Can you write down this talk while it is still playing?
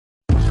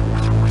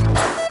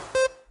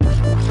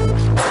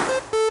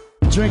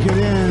Drink it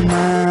in,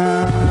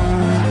 man.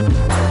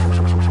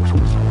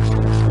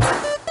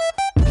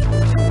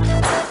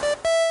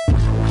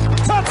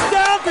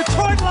 Touchdown,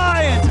 Detroit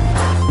Lions!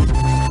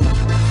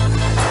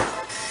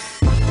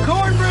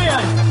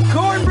 Cornbread!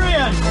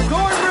 Cornbread!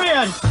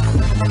 Cornbread!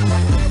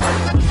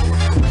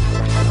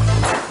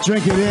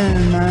 Drink it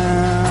in,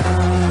 man.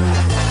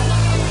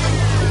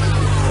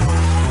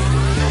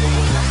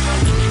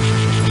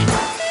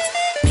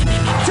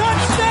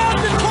 Touchdown,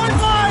 Detroit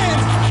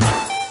Lions!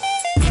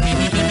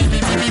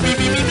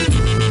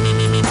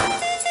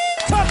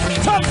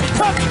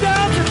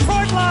 Touchdown,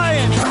 Detroit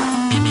Lions!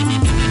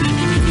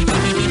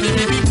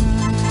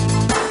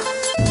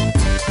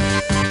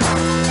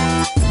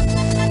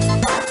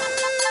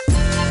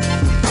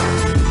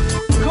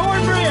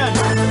 Cornbread!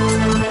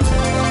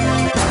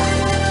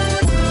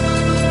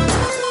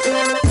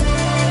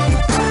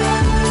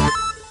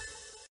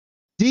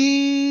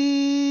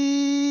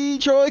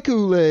 Detroit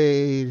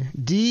Kool-Aid.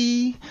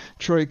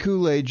 Detroit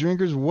Kool-Aid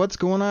drinkers, what's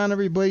going on,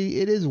 everybody?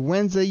 It is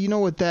Wednesday. You know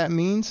what that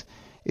means.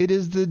 It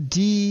is the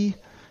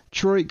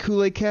Detroit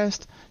Kool-Aid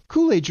cast.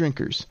 Kool-Aid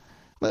drinkers.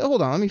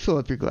 Hold on, let me fill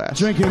up your glass.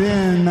 Drink it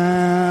in,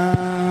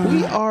 man.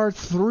 We are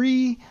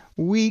 3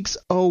 weeks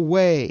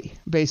away,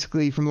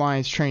 basically, from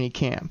Lions training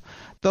camp.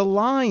 The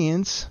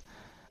Lions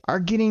were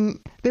getting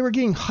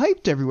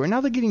hyped everywhere. Now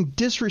they're getting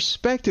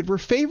disrespected. We're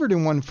favored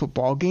in one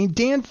football game.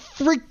 Dan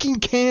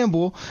freaking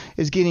Campbell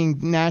is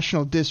getting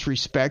national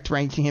disrespect,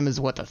 ranking him as,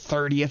 the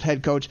 30th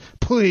head coach?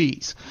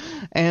 Please.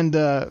 And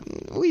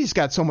we just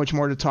got so much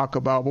more to talk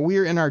about. But we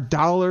are in our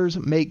Dollars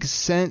Make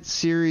Sense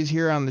series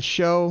here on the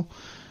show.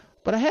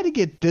 But I had to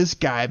get this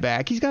guy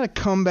back. He's got to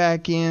come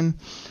back in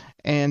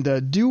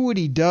and do what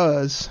he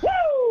does.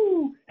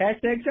 Woo!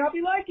 Hashtag Choppy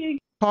Likey.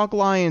 Talk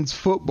Lions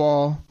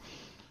football.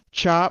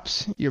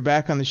 Chops, you're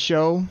back on the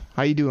show.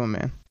 How you doing,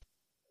 man?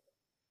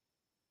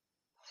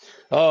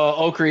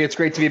 Oh, Okri, it's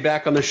great to be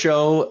back on the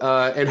show.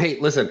 And hey,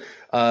 listen,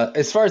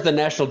 as far as the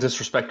national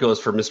disrespect goes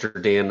for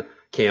Mr. Dan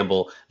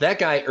Campbell, that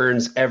guy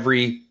earns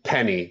every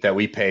penny that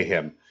we pay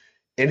him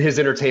in his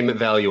entertainment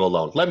value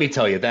alone. Let me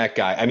tell you, that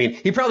guy, I mean,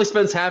 he probably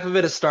spends half of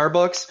it at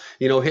Starbucks,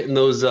 hitting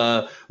those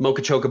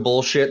Mocha Choca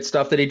bullshit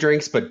stuff that he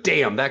drinks. But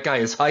damn, that guy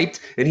is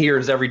hyped and he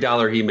earns every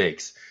dollar he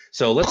makes.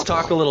 So let's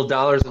talk a little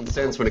dollars and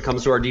cents when it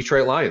comes to our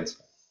Detroit Lions.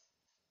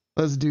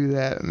 Let's do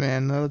that,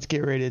 man. Let's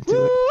get right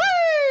into it.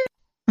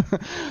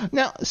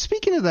 Now,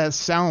 speaking of that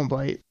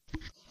soundbite,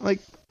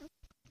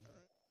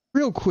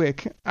 real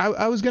quick,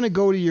 I was going to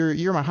go to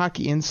you're my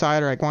hockey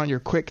insider. I want your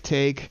quick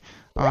take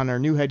on our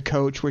new head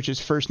coach, which his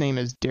first name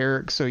is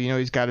Derek, so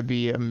he's got to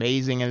be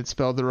amazing and it's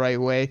spelled the right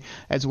way,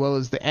 as well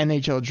as the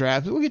NHL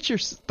draft. We'll get your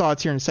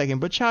thoughts here in a second.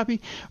 But Choppy,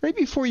 right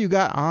before you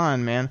got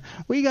on, man,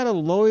 we got a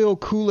loyal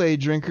Kool-Aid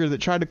drinker that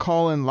tried to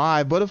call in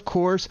live, but of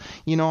course,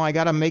 I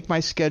got to make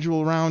my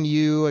schedule around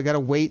you. I got to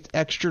wait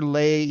extra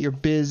late. You're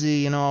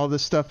busy, all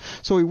this stuff.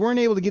 So we weren't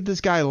able to get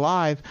this guy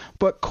live,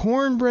 but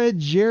Cornbread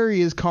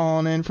Jerry is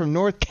calling in from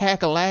North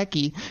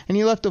Kakalaki, and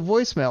he left a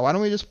voicemail. Why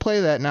don't we just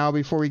play that now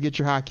before we get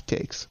your hockey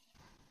takes?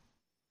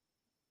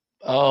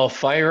 Oh,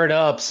 fire it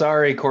up.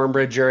 Sorry,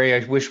 Cornbread Jerry.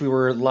 I wish we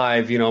were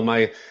live.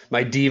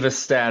 My diva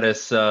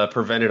status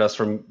prevented us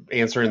from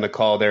answering the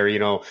call there.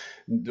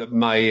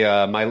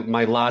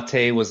 My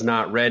latte was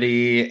not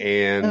ready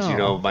and,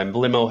 my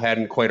limo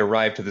hadn't quite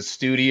arrived to the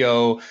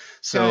studio.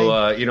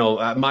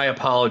 So, my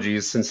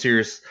apologies,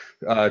 sincere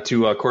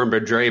to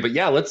Cornbread Jerry. But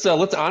yeah, let's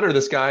honor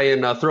this guy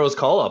and throw his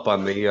call up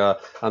on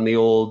the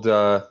old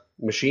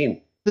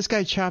machine. This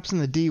guy Chops in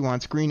the D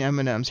wants green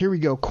M&Ms. Here we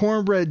go.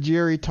 Cornbread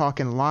Jerry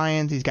talking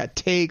Lions. He's got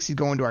takes. He's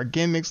going to our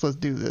gimmicks. Let's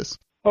do this.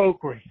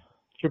 Okri,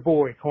 it's your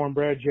boy,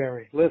 Cornbread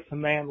Jerry. Listen,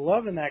 man,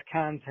 loving that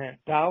content.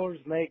 Dollars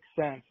make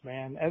sense,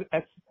 man.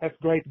 That's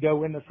great to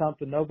go into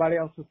something nobody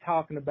else is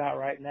talking about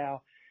right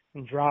now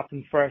and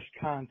dropping fresh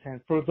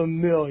content for the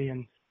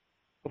millions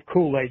of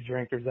Kool-Aid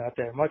drinkers out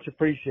there. Much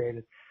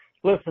appreciated.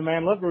 Listen,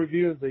 man, love a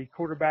review of the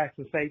quarterbacks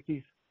and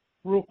safeties.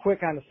 Real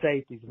quick on the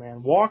safeties,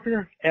 man.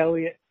 Walker,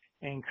 Elliott,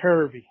 and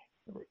Kirby.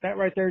 That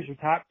right there is your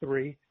top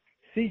three.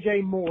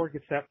 C.J. Moore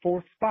gets that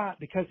fourth spot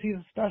because he's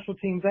a special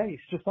teams ace,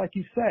 just like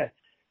you said.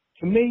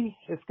 To me,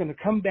 it's going to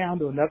come down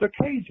to another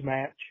cage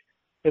match.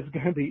 It's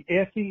going to be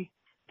Iffy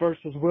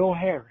versus Will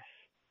Harris.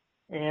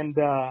 And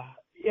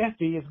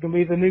Iffy is going to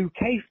be the new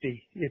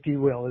Kafety, if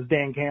you will, as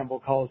Dan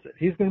Campbell calls it.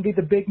 He's going to be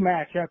the big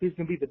matchup. He's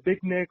going to be the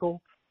big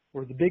nickel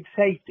or the big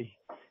safety.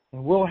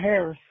 And Will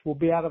Harris will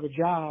be out of a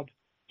job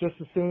just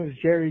as soon as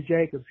Jerry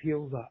Jacobs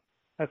heals up.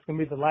 That's going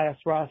to be the last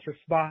roster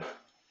spot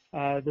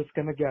that's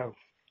going to go.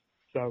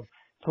 So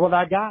that's what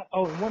I got.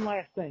 Oh, and one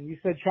last thing. You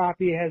said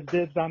Choppy has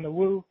dibs on the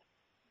woo.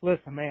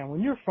 Listen, man, when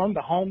you're from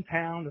the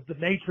hometown of the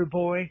Nature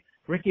Boy,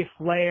 Ricky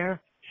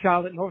Flair,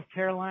 Charlotte, North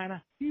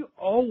Carolina, you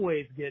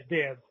always get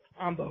dibs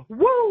on the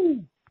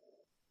woo.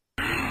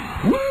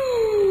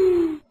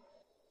 Woo!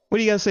 What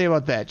do you got to say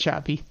about that,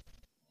 Choppy?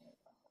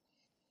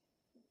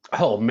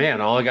 Oh,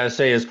 man, all I got to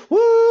say is, woo!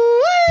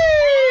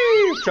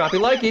 Choppy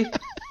likey.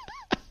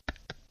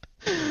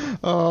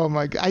 Oh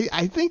my God.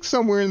 I think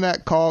somewhere in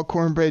that call,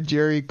 Cornbread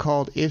Jerry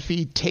called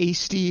Iffy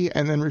tasty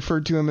and then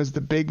referred to him as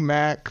the Big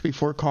Mac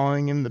before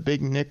calling him the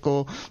Big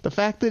Nickel. The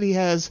fact that he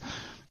has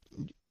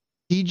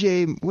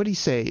what do you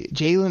say,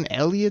 Jalen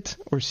Elliott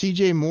or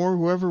CJ Moore,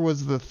 whoever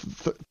was the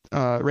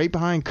right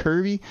behind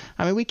Kirby.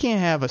 I mean, we can't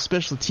have a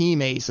special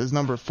team ace as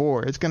number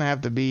 4. It's going to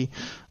have to be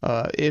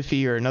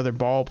Iffy or another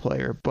ball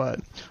player. But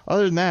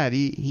other than that,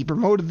 he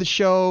promoted the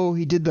show.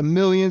 He did the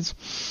millions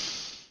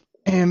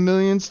and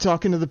millions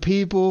talking to the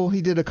people.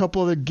 He did a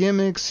couple other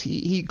gimmicks.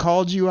 He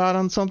called you out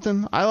on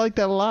something. I like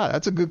that a lot.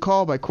 That's a good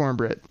call by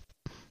Cornbread.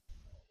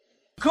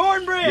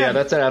 Cornbread! Yeah,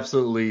 that's an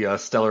absolutely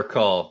stellar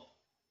call.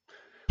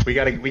 We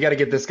gotta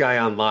get this guy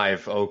on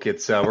live, Oak.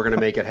 We're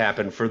gonna make it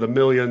happen for the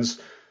millions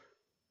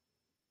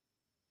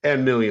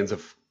and millions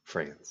of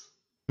fans.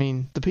 I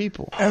mean, the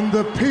people. And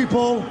the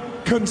people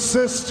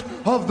consist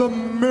of the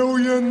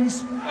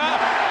millions.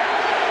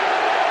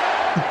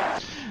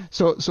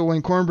 So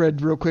when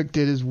Cornbread real quick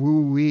did his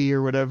woo-wee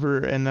or whatever,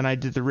 and then I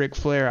did the Ric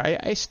Flair,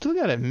 I still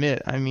gotta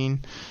admit, I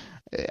mean,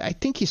 I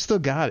think he still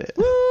got it.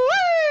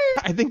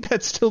 I think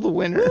that's still the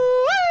winner.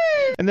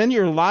 And then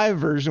your live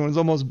version was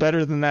almost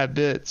better than that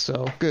bit.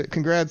 So good.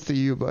 Congrats to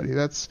you, buddy.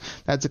 That's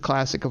a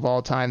classic of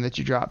all time that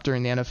you dropped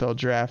during the NFL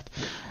draft.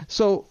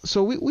 So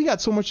we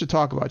got so much to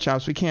talk about,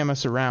 Chops. We can't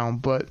mess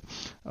around. But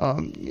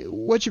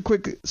what's your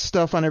quick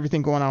stuff on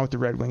everything going on with the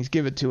Red Wings?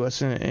 Give it to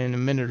us in a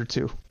minute or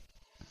two.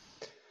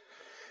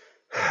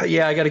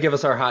 Yeah, I got to give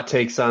us our hot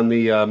takes on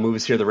the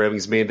moves here the Red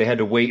Wings made. They had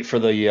to wait for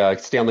the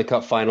Stanley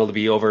Cup final to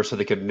be over so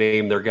they could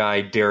name their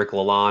guy Derek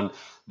Lalonde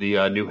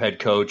the new head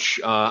coach.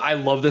 I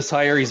love this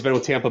hire. He's been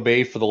with Tampa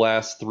Bay for the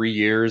last 3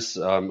 years.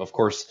 Of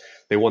course,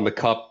 they won the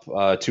Cup 2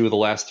 of the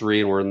last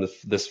 3, and we're in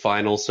this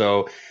final.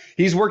 So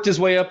he's worked his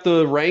way up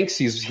the ranks.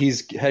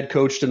 He's head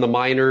coached in the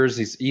minors.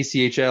 He's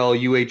ECHL,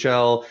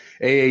 UHL,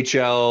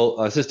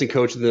 AHL, assistant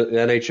coach in the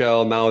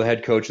NHL, now the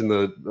head coach in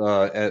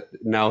the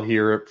now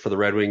here for the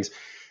Red Wings.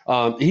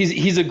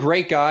 He's a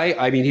great guy.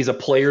 I mean, he's a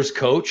player's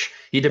coach.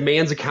 He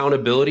demands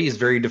accountability. He's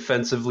very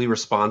defensively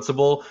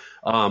responsible,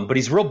 but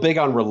he's real big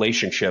on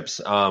relationships.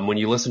 When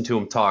you listen to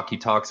him talk, he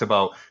talks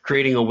about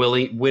creating a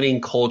winning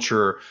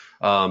culture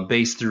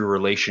based through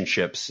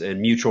relationships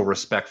and mutual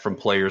respect from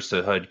players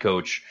to head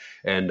coach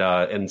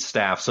and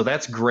staff. So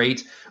that's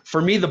great.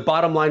 For me, the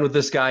bottom line with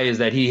this guy is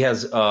that he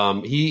has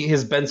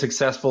been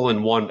successful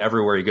and won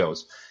everywhere he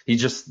goes.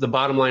 The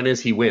bottom line is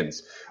he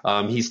wins.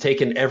 He's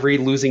taken every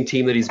losing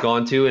team that he's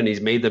gone to and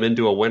he's made them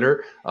into a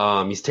winner.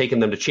 He's taken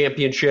them to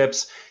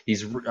championships.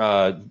 He's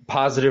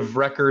positive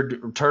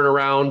record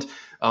turnaround.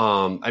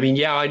 I mean,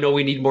 yeah, I know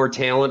we need more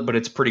talent, but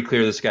it's pretty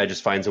clear this guy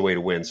just finds a way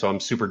to win. So I'm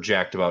super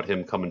jacked about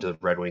him coming to the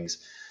Red Wings.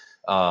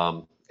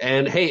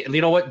 And hey,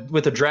 you know what?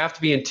 With the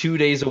draft being 2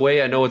 days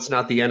away, I know it's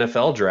not the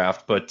NFL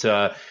draft, but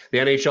the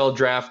NHL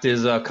draft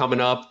is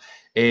coming up.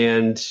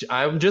 And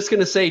I'm just going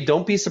to say,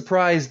 don't be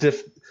surprised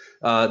if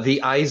the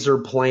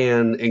Yzer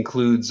plan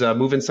includes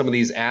moving some of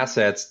these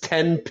assets,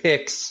 10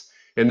 picks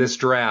in this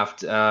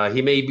draft.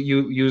 He may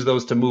use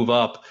those to move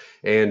up.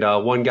 And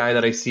one guy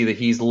that I see that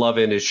he's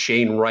loving is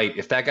Shane Wright.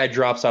 If that guy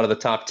drops out of the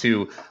top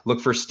 2, look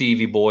for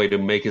Stevie Boy to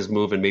make his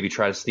move and maybe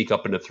try to sneak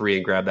up into 3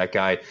 and grab that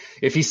guy.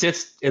 If he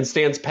sits and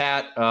stands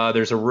pat,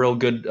 there's a real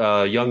good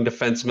young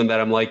defenseman that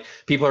I'm like.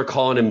 People are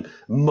calling him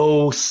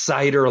Mo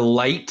Sider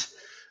Light,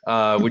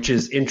 which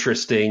is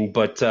interesting.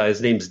 But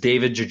his name's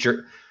David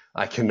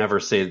I can never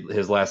say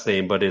his last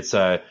name, but it's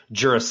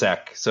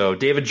Jurasek. So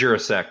David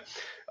Jurasek.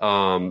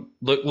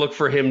 Look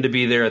for him to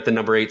be there at the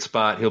number 8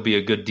 spot. He'll be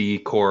a good D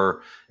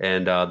core,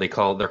 and they're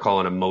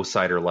calling him Mo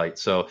Sider Light.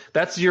 So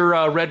that's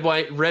your Red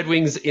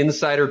Wings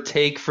insider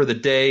take for the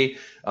day.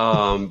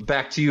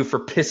 Back to you for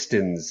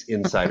Pistons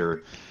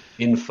insider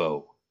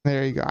info.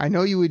 There you go. I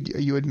know you would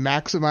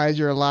maximize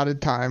your allotted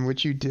time,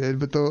 which you did,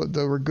 but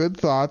there were good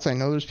thoughts. I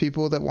know there's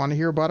people that want to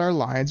hear about our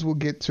lines. We'll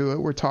get to it.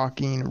 We're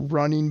talking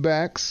running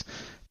backs,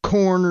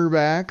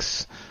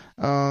 cornerbacks.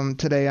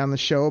 Today on the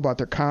show about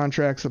their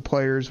contracts, the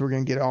players. We're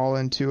going to get all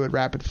into it,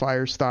 rapid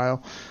fire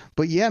style.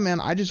 But yeah, man,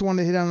 I just want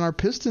to hit on our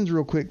Pistons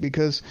real quick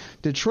because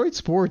Detroit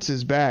sports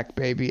is back,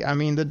 baby. I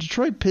mean, the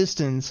Detroit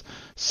Pistons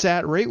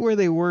sat right where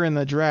they were in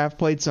the draft,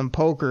 played some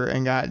poker,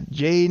 and got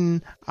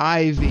Jaden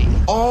Ivey.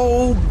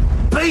 Oh,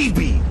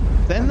 baby!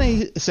 Then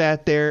they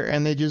sat there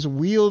and they just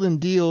wheeled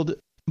and dealed,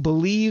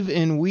 believe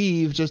and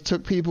weave, just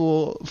took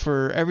people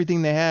for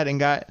everything they had and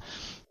got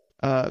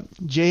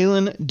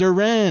Jalen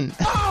Duren.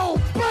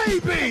 Oh,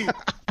 baby!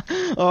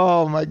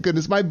 Oh, my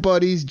goodness. My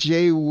buddies,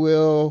 Jay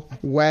Will,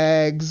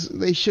 Wags,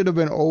 they should have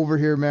been over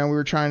here, man. We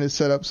were trying to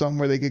set up something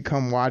where they could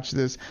come watch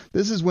this.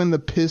 This is when the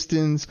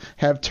Pistons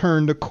have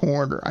turned a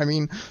corner. I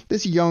mean,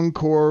 this young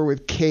core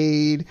with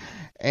Cade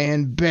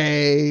and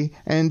Bay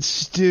and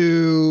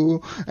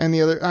Stu and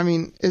the other. I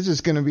mean, it's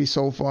just going to be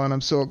so fun.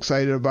 I'm so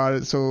excited about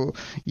it. So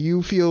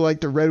you feel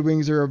like the Red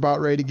Wings are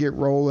about ready to get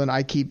rolling.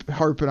 I keep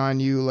harping on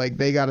you like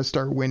they got to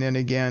start winning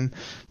again.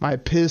 My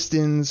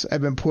Pistons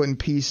have been putting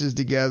pieces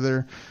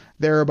together.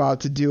 They're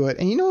about to do it.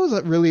 And you know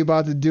who's really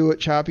about to do it,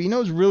 Choppy? You know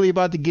who's really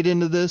about to get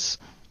into this?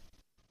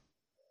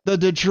 The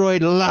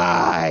Detroit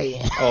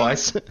Lie. Oh,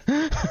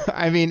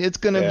 I mean, it's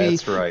going to be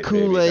that's right,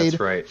 Kool-Aid that's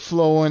right.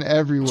 flowing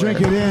everywhere.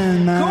 Drink it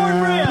in,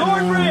 man.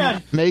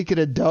 Cornbread! Make it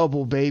a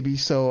double, baby.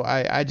 So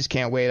I just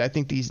can't wait. I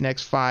think these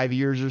next 5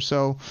 years or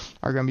so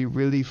are going to be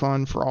really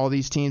fun for all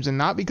these teams. And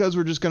not because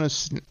we're just going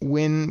to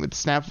win with the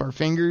snap of our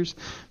fingers,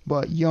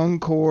 but young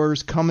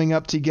cores coming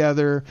up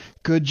together,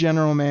 good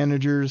general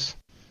managers.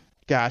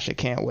 Gosh, I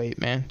can't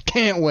wait, man.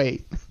 Can't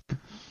wait.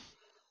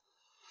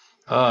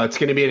 It's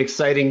going to be an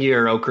exciting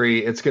year,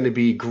 Okri. It's going to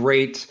be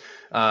great.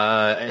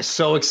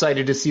 So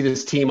excited to see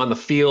this team on the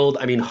field.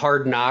 I mean,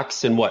 Hard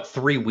Knocks in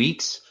 3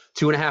 weeks?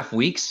 2.5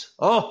 weeks?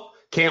 Oh,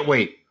 can't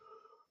wait.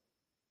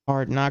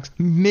 Hard Knocks.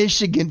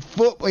 Michigan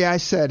football. Yeah, I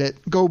said it.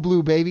 Go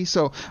Blue, baby.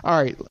 So,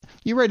 all right.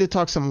 You ready to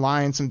talk some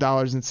Lions, some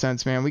dollars and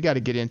cents, man? We got to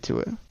get into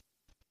it.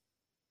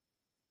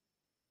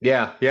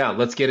 Yeah.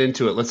 Let's get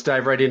into it. Let's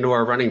dive right into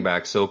our running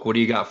back. So, what do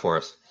you got for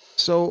us?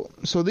 So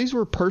these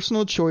were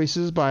personal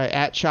choices by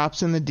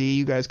 @ChopsInTheD.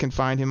 You guys can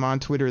find him on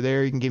Twitter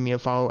there. You can give me a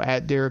follow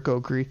 @Derek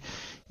Okrie.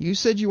 You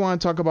said you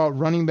want to talk about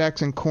running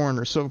backs and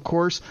corners. So, of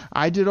course,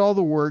 I did all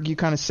the work. You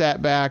kind of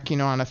sat back,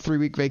 on a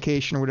 3-week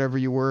vacation or whatever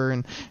you were,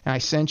 and I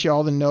sent you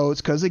all the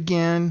notes because,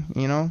 again,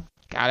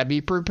 got to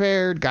be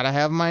prepared, got to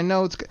have my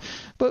notes.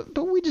 But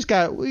we just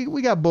got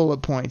we got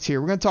bullet points here.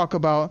 We're going to talk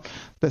about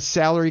the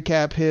salary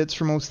cap hits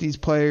for most of these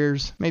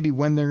players, maybe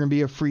when they're going to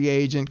be a free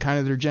agent, kind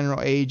of their general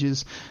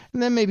ages,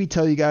 and then maybe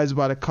tell you guys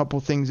about a couple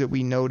things that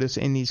we notice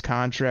in these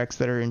contracts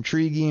that are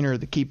intriguing or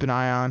to keep an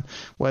eye on,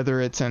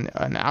 whether it's an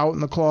out in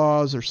the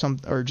clause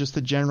or just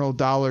the general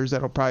dollars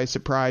that'll probably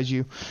surprise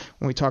you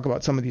when we talk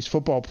about some of these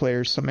football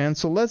players.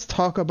 So let's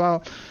talk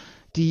about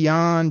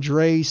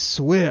DeAndre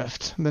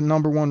Swift, the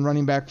number 1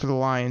 running back for the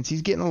Lions.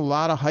 He's getting a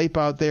lot of hype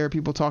out there.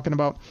 People talking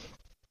about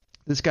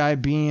this guy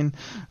being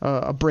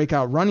a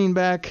breakout running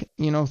back,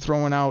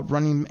 throwing out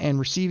running and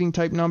receiving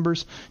type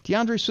numbers.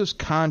 DeAndre Swift's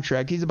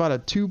contract, he's about a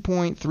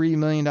 $2.3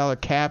 million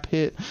cap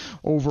hit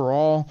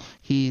overall.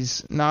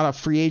 He's not a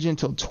free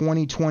agent until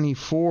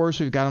 2024,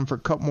 so we've got him for a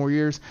couple more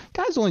years.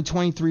 Guy's only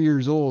 23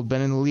 years old,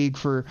 been in the league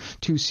for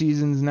 2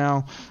 seasons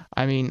now.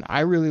 I mean,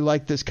 I really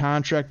like this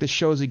contract. This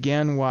shows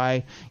again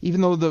why,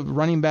 even though the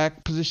running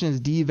back position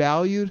is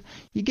devalued,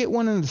 you get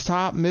one in the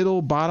top,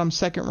 middle, bottom,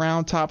 second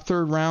round, top,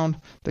 third round.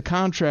 The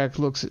contract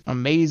looks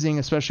amazing,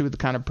 especially with the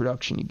kind of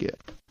production you get.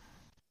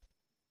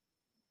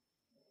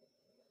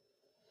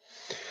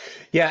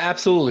 Yeah,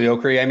 absolutely,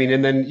 Okri. I mean,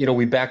 and then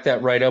we back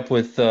that right up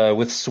with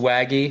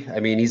Swaggy. I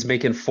mean, he's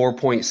making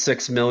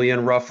 $4.6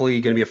 million roughly.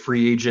 Going to be a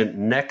free agent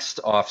next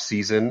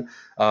offseason.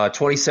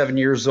 27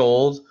 years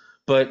old.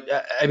 But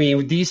I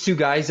mean, these two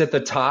guys at the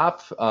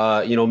top,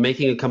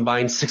 making a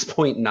combined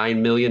 $6.9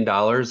 million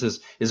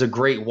is a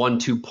great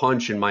 1-2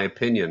 punch in my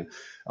opinion.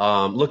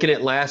 Looking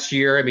at last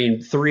year, I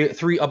mean,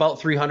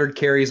 about 300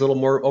 carries, a little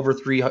more over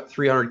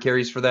 300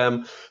 carries for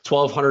them,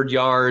 1,200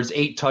 yards,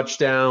 8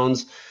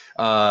 touchdowns.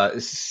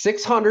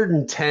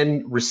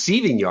 610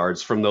 receiving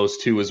yards from those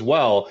two as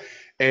well.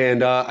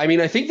 And I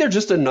mean, I think they're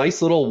just a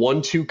nice little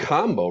 1-2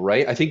 combo,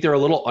 right? I think they're a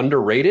little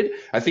underrated.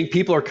 I think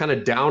people are kind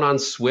of down on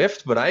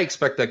Swift, but I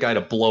expect that guy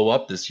to blow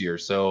up this year.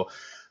 So,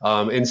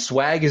 and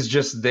Swag is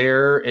just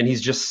there, and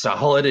he's just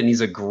solid, and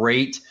he's a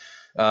great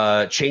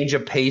change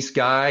of pace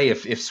guy.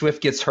 If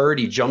Swift gets hurt,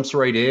 he jumps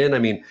right in. I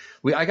mean,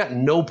 I got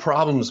no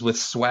problems with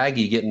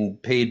Swaggy getting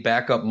paid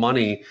backup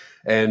money.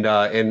 And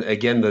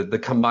again, the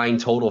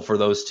combined total for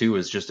those two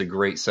is just a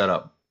great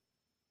setup.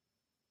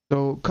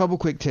 So a couple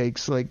quick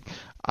takes.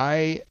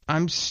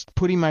 I'm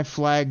putting my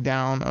flag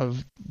down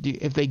of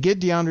if they get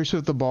DeAndre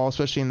Swift the ball,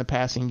 especially in the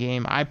passing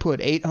game, I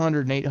put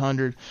 800 and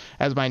 800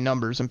 as my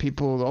numbers. And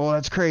people,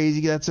 that's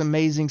crazy. That's an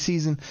amazing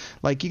season.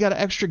 You got an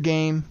extra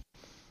game.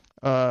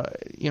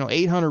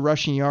 800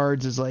 rushing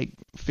yards is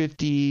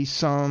 50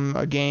 some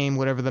a game,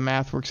 whatever the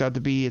math works out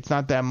to be. It's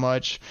not that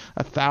much.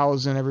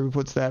 1,000, everybody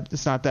puts that.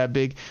 It's not that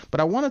big.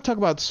 But I want to talk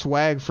about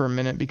Swag for a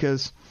minute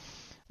because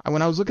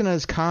when I was looking at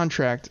his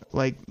contract,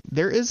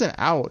 there is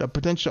a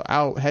potential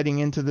out heading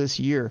into this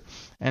year,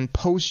 and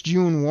post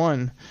June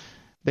 1,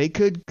 they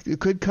could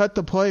cut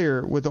the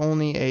player with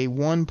only a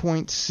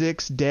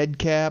 1.6 dead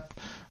cap.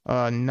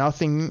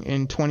 Nothing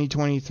in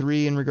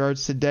 2023 in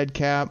regards to dead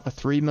cap, a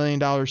 $3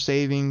 million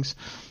savings.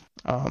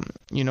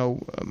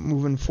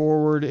 Moving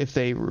forward, if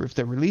they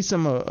release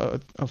him, a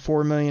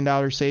 $4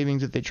 million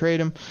savings if they trade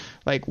him.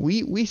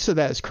 We said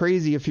that is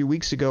crazy a few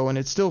weeks ago, and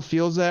it still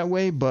feels that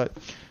way. But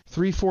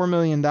 $3-4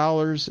 million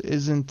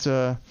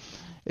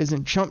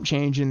isn't chump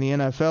change in the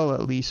NFL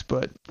at least.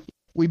 But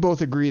we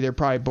both agree they're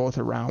probably both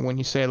around when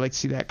you say I'd like to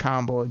see that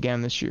combo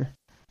again this year.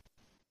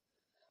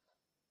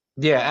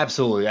 Yeah,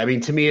 absolutely. I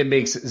mean, to me, it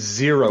makes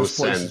zero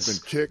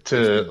sense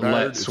to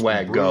let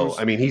Swag go.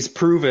 I mean, he's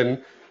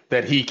proven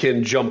that he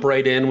can jump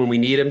right in when we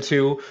need him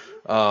to.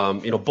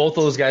 Both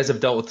those guys have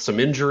dealt with some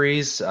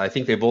injuries. I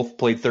think they both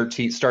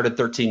started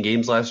 13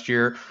 games last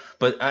year.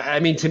 But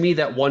I mean, to me,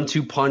 that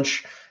 1-2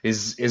 punch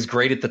is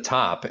great at the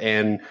top.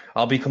 And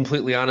I'll be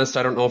completely honest,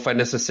 I don't know if I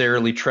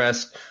necessarily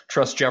trust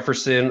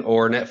Jefferson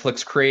or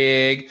Netflix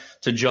Craig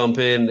to jump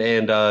in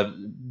and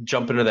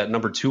jump into that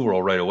number 2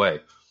 role right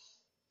away.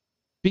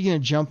 Speaking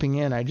of jumping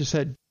in, I just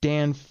had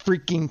Dan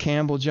freaking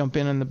Campbell jump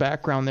in the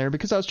background there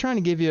because I was trying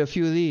to give you a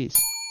few of these.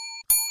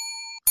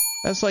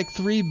 That's like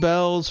 3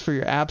 bells for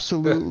your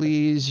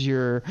absolutely's,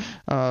 your,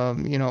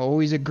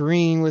 always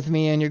agreeing with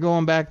me, and you're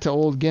going back to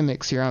old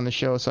gimmicks here on the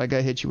show, so I got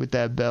to hit you with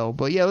that bell.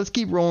 But yeah, let's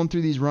keep rolling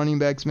through these running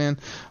backs, man.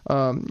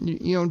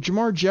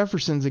 Jamar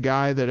Jefferson's a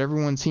guy that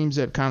everyone seems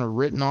to have kind of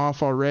written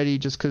off already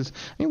just because,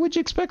 what'd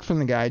you expect from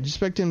the guy? Did you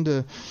expect him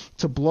to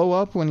blow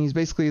up when he's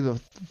basically the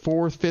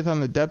 4th, 5th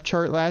on the depth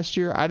chart last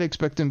year? I'd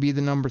expect him to be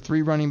the number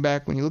 3 running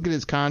back. When you look at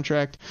his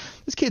contract,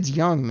 this kid's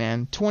young,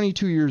 man.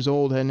 22 years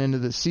old heading into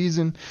the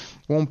season.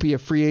 Won't be a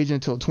free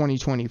agent until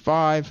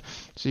 2025,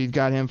 so you've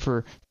got him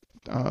for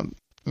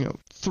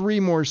 3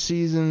 more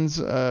seasons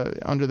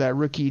under that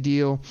rookie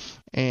deal.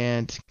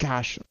 And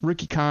gosh,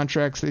 rookie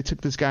contracts, they took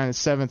this guy in the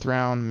 7th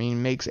round.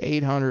 Makes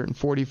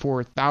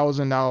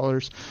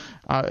 $844,000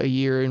 a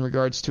year in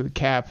regards to a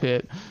cap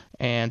hit,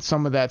 and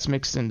some of that's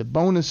mixed into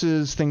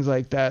bonuses, things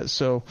like that.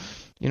 So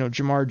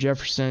Jamar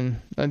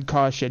Jefferson doesn't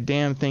cost you a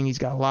damn thing. He's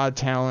got a lot of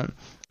talent.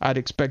 I'd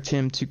expect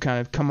him to kind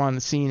of come on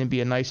the scene and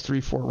be a nice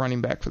 3-4 running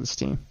back for this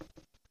team.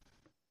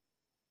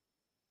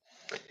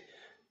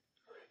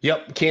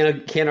 Yep,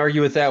 can't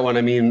argue with that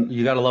one.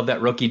 You got to love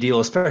that rookie deal,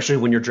 especially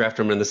when you're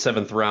drafting him in the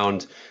 7th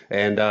round.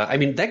 And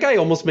that guy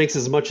almost makes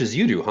as much as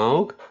you do,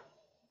 huh?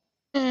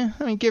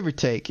 Give or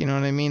take. You know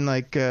what I mean?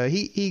 Like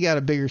he got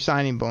a bigger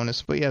signing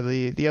bonus, but yeah,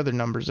 the other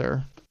numbers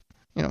are,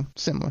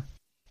 similar.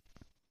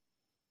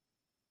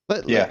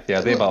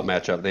 They about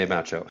match up. They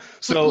match up.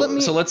 So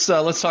let's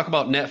talk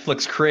about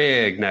Netflix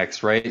Craig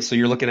next, right? So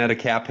you're looking at a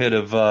cap hit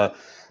of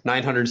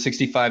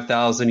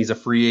 $965,000. He's a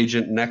free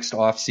agent next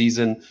off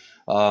season.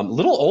 A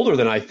little older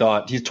than I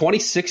thought. He's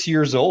 26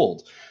 years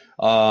old,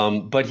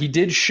 but he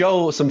did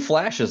show some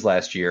flashes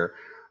last year.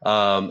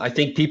 I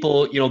think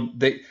people,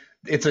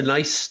 it's a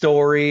nice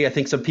story. I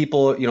think some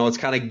people, it's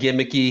kind of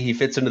gimmicky. He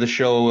fits into the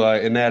show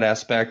in that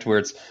aspect where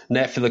it's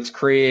Netflix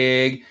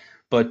Craig.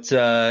 But,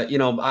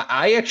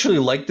 I actually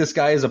like this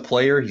guy as a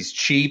player. He's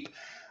cheap.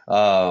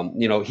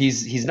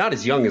 He's not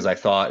as young as I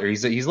thought, or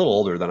he's a little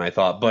older than I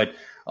thought. But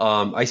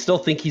I still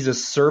think he's a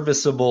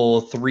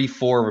serviceable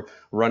 3-4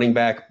 running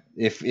back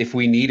if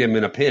we need him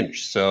in a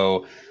pinch.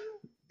 So,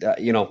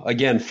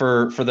 again,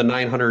 for the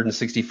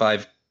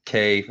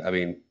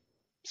 $965K,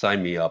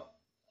 sign me up.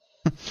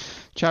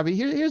 Chavi,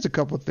 here's a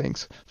couple of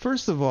things.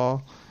 First of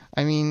all,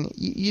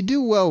 you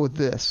do well with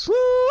this. Woo!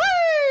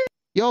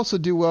 You also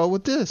do well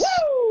with this.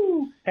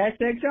 Woo!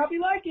 Hashtag Chavi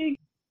liking.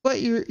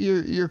 But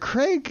you're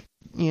Craig,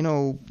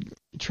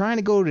 trying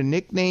to go to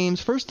nicknames.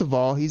 First of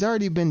all, he's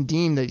already been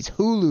deemed that he's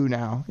Hulu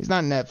now. He's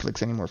not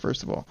Netflix anymore,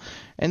 first of all.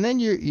 And then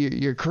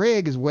your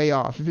Craig is way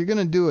off. If you're going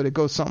to do it, it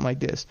goes something like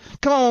this.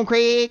 Come on,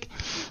 Craig.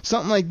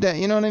 Something like that.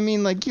 You know what I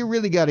mean? Like, you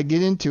really got to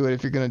get into it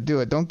if you're going to do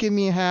it. Don't give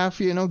me a half,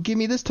 give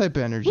me this type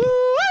of energy.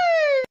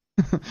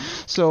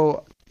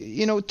 So,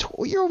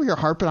 you're over here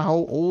harping on how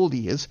old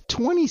he is.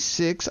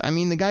 26.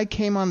 The guy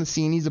came on the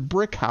scene. He's a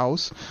brick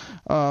house.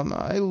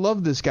 I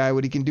love this guy,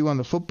 what he can do on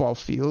the football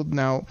field.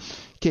 Now,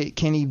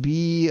 can he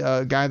be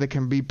a guy that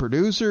can be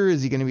producer?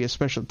 Is he going to be a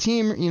special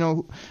team?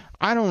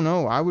 I don't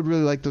know. I would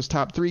really like those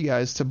top 3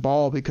 guys to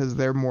ball because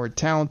they're more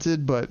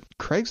talented, but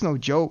Craig's no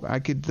joke. I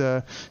could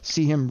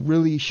see him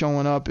really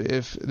showing up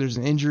if there's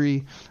an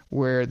injury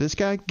where this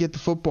guy can get the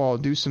football,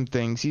 do some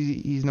things.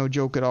 He's no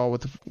joke at all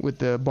with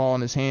the ball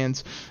in his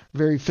hands.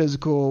 Very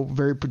physical,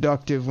 very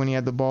productive when he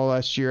had the ball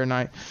last year, and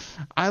I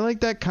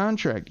like that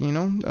contract.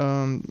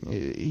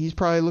 He's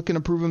probably looking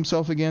to prove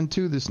himself again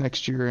too this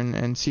next year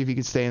and see if he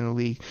can stay in the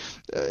league.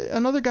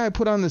 Another guy I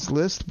put on this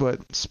list,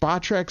 but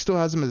Spot Track still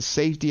has him as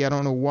safety. I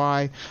don't know why.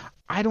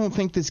 I don't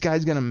think this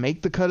guy's going to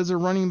make the cut as a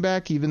running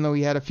back, even though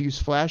he had a few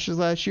flashes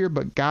last year.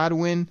 But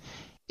Godwin,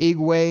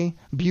 Igwe,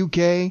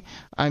 Buke,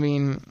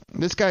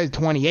 this guy's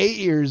 28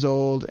 years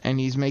old, and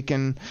he's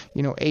making,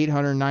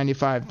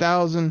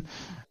 $895,000.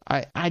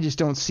 I just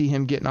don't see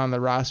him getting on the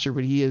roster,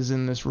 but he is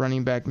in this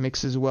running back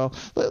mix as well.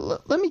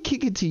 Let me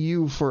kick it to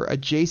you for a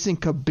Jason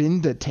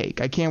Cabinda take.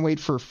 I can't wait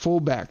for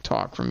fullback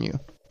talk from you.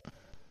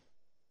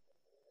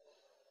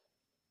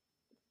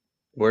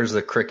 Where's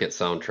the cricket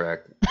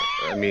soundtrack?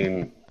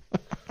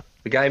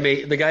 The guy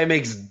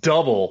makes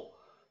double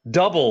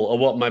of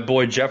what my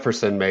boy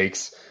Jefferson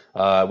makes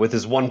with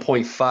his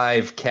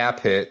 1.5 cap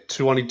hit,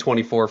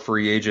 2024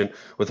 free agent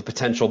with a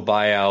potential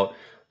buyout,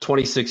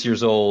 26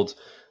 years old.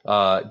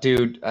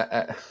 Dude,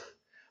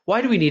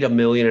 why do we need $1.5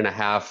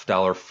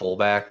 million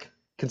fullback?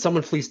 Can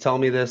someone please tell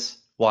me this?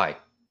 Why?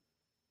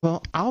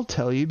 Well, I'll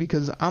tell you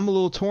because I'm a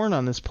little torn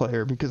on this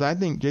player because I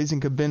think Jason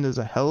Cabinda is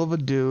a hell of a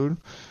dude.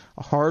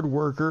 A hard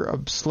worker, a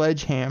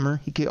sledgehammer.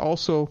 He could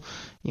also,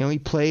 he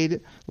played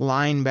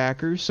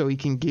linebacker, so he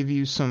can give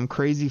you some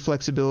crazy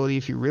flexibility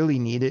if you really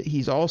need it.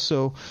 He's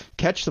also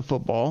catch the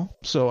football,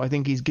 so I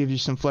think he's give you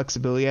some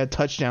flexibility. He had a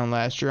touchdown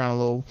last year on a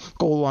little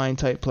goal line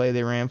type play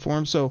they ran for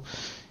him. So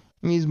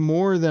he's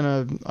more than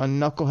a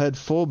knucklehead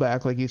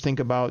fullback like you think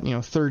about,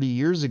 30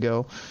 years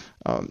ago.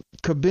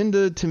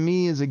 Cabinda to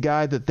me is a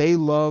guy that they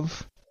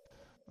love.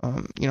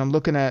 I'm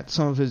looking at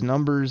some of his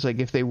numbers. Like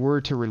if they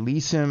were to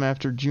release him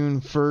after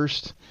June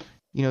 1st,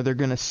 they're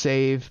going to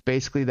save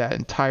basically that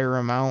entire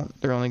amount.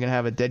 They're only going to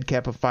have a dead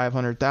cap of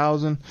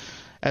 $500,000,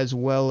 as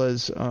well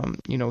as,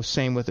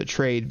 same with a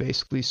trade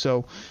basically.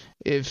 So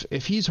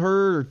if he's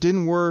hurt or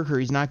didn't work or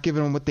he's not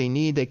giving them what they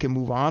need, they can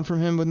move on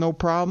from him with no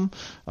problem.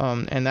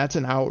 And that's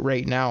an out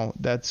right now.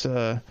 That's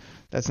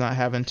not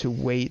having to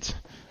wait.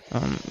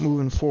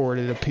 Moving forward,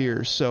 it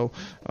appears. So,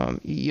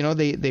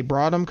 they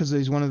brought him because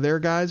he's one of their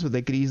guys, but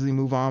they could easily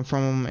move on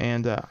from him.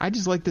 And I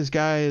just like this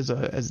guy as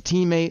a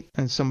teammate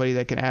and somebody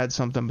that can add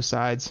something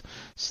besides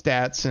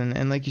stats.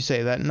 And like you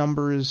say, that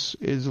number is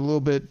a little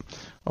bit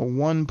a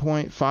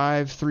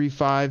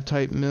 1.535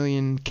 type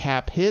million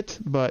cap hit,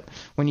 but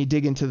when you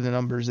dig into the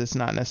numbers, it's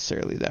not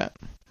necessarily that.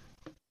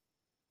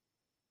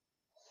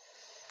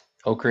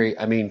 Okray,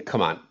 I mean,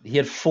 come on. He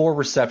had 4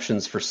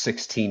 receptions for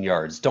 16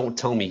 yards. Don't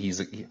tell me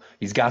he's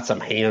got some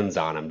hands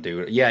on him,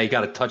 dude. Yeah, he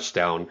got a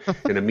touchdown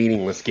in a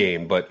meaningless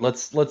game, but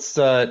let's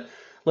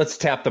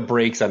tap the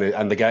brakes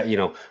on the guy.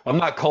 I'm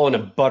not calling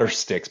him butter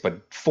sticks,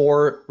 but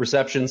 4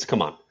 receptions.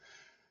 Come on.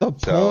 The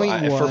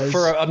point was for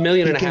 $1.5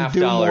 million, you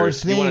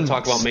want to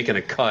talk about making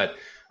a cut?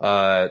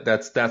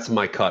 That's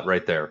my cut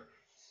right there.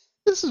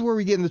 This is where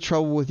we get into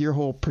trouble with your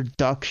whole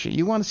production.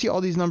 You want to see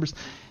all these numbers.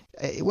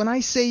 When I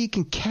say he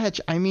can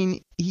catch, I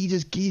mean he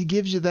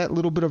gives you that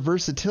little bit of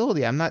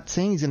versatility. I'm not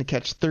saying he's going to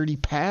catch 30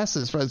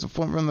 passes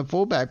from the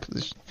fullback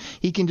position.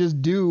 He can just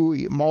do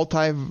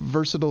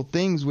multi-versatile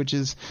things, which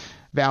is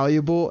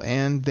valuable,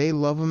 and they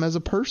love him as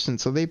a person,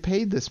 so they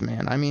paid this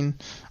man. I mean,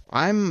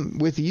 I'm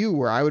with you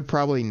where I would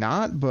probably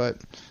not, but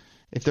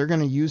if they're going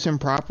to use him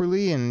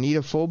properly and need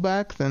a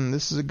fullback, then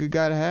this is a good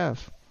guy to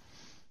have.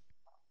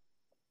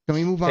 Can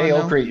we move on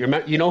now? Hey,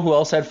 Okray, you know who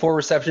else had 4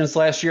 receptions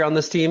last year on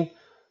this team?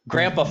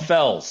 Grandpa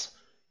Fells.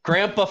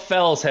 Grandpa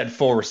Fells had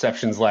 4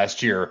 receptions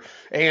last year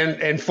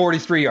and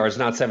 43 yards,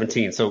 not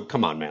 17. So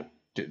come on, man.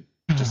 Dude,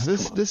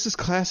 this is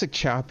classic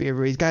Choppy.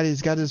 He's got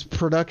his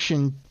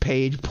production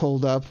page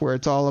pulled up where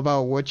it's all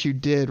about what you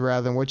did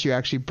rather than what you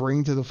actually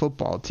bring to the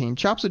football team.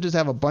 Chops would just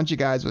have a bunch of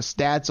guys with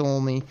stats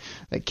only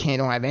that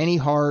don't have any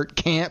heart,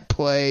 can't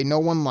play, no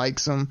one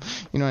likes them.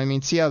 You know what I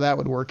mean? See how that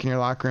would work in your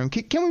locker room.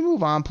 Can we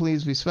move on,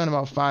 please? We spent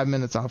about 5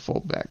 minutes on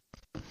fullback.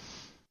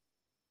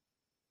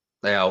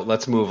 Yeah,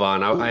 let's move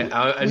on. We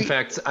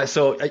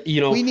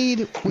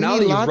need now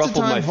that you've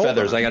ruffled my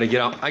feathers, I got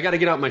to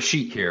get out my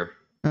sheet here.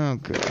 Oh,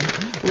 good.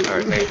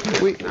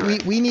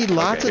 Right, we need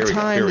lots of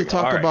time to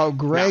talk about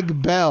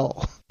Greg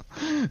Bell,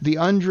 the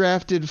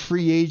undrafted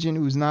free agent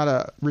who's not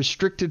a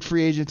restricted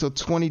free agent until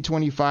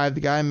 2025.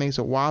 The guy makes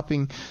a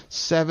whopping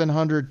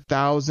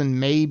 $700,000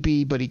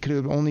 maybe, but he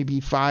could only be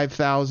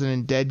 $5,000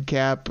 in dead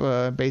cap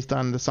based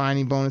on the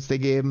signing bonus they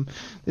gave him.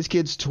 This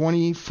kid's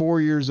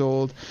 24 years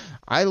old.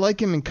 I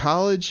like him in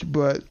college,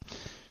 but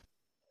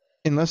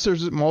unless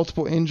there's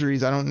multiple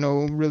injuries, I don't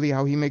know really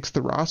how he makes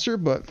the roster,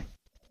 but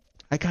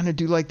I kind of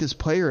do like this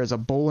player as a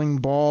bowling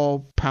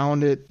ball,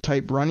 pound it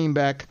type running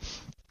back.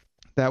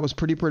 That was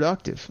pretty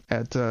productive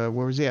at, where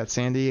was he at?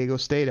 San Diego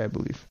State, I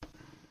believe.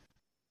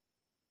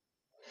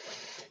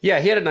 Yeah,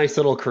 he had a nice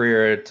little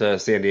career at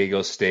San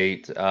Diego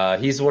State.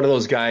 He's one of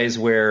those guys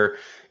where,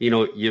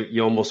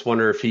 you almost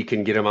wonder if he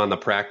can get him on the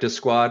practice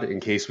squad in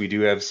case we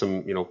do have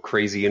some,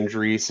 crazy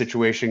injury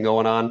situation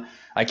going on.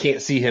 I can't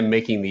see him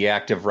making the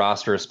active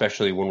roster,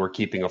 especially when we're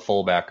keeping a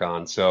fullback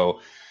on.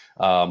 So,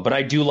 but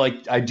I do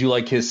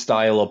like his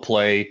style of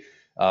play.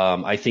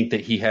 I think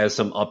that he has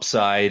some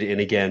upside, and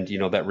again,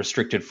 that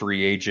restricted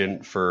free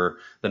agent for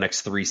the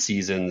next 3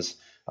 seasons.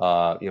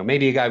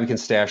 Maybe a guy we can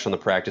stash on the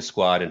practice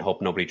squad and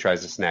hope nobody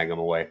tries to snag him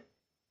away.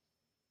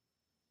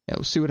 Yeah,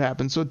 we'll see what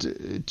happens. So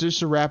just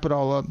to wrap it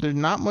all up, there's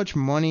not much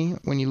money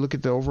when you look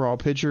at the overall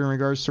picture in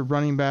regards to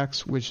running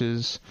backs, which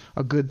is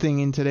a good thing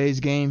in today's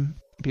game.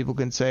 People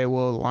can say,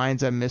 well, the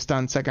Lions have missed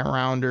on second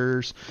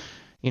rounders.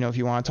 If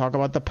you want to talk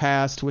about the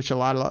past, which a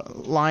lot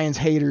of Lions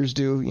haters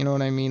do, you know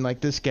what I mean?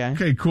 Like this guy.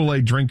 Okay,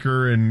 Kool-Aid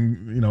drinker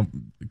and,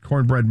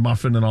 cornbread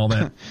muffin and all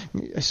that.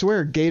 I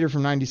swear Gator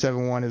from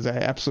 97.1 is an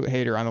absolute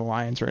hater on the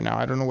Lions right now.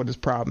 I don't know what his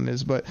problem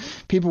is, but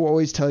people will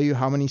always tell you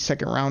how many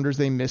second rounders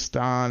they missed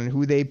on and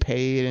who they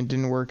paid and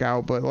didn't work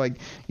out. But,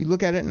 you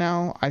look at it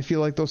now, I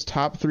feel like those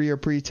top 3 are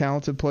pretty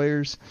talented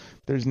players.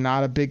 There's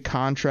not a big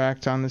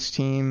contract on this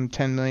team,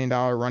 $10 million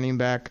running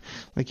back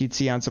like you'd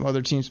see on some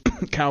other teams,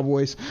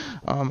 Cowboys,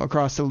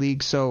 across the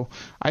league. So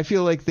I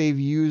feel like they've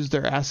used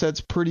their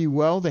assets pretty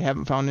well. They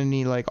haven't found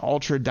any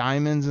ultra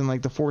diamonds in the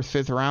 4th,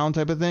 5th round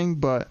type of thing.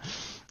 But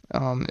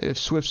if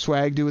Swift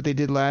Swag do what they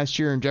did last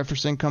year and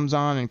Jefferson comes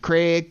on and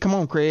Craig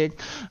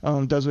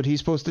does what he's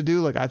supposed to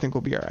do, I think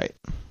we'll be all right.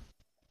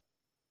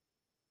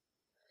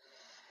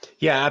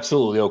 Yeah,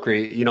 absolutely,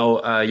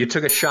 Okri. You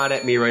took a shot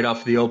at me right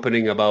off the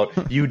opening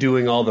about you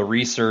doing all the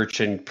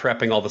research and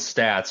prepping all the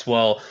stats.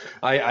 Well,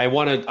 I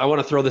want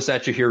to throw this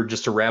at you here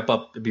just to wrap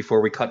up before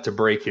we cut to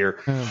break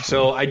here.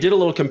 So I did a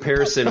little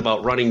comparison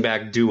about running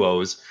back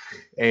duos,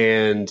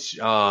 and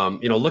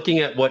looking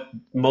at what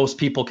most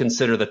people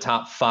consider the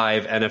top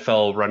 5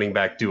 NFL running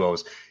back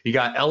duos. You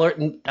got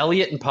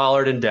Elliott and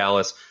Pollard in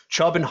Dallas,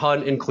 Chubb and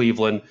Hunt in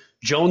Cleveland,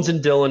 Jones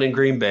and Dillon in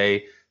Green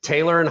Bay,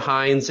 Taylor and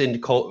Hines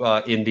in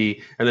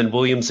Indy, and then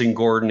Williams and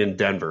Gordon in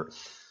Denver.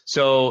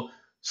 So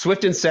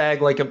Swift and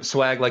Swag, like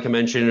I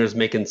mentioned, is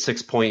making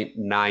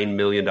 $6.9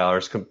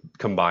 million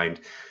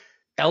combined.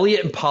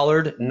 Elliott and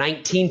Pollard,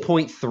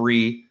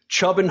 19.3.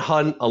 Chubb and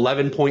Hunt,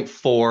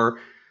 11.4.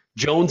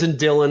 Jones and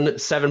Dillon,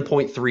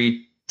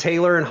 7.3.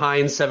 Taylor and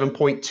Hines,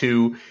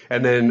 7.2.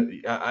 And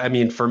then,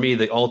 for me,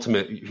 the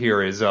ultimate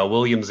here is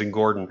Williams and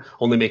Gordon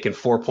only making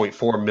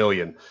 $4.4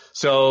 million.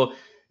 So,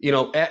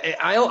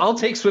 I'll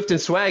take Swift and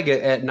Swag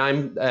at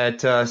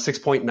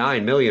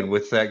 6.9 million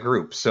with that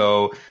group.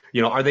 So,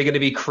 are they going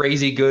to be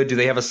crazy good? Do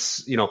they have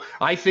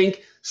I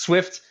think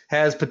Swift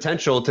has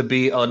potential to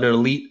be an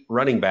elite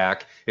running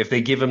back if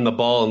they give him the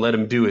ball and let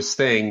him do his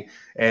thing.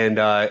 And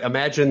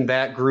imagine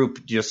that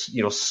group just,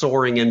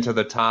 soaring into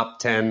the top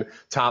 10,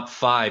 top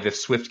 5 if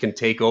Swift can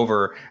take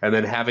over, and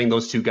then having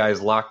those two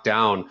guys locked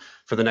down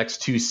for the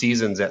next 2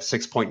 seasons at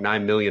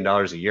 $6.9 million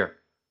a year.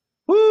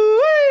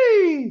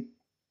 Woo-wee!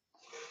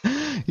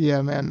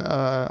 Yeah, man.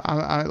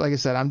 Like I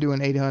said, I'm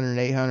doing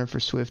 800 for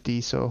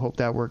Swifty, so hope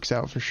that works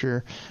out for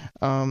sure.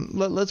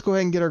 Let's go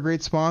ahead and get our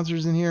great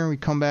sponsors in here, and we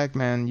come back,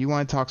 man. You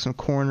want to talk some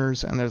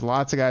corners, and there's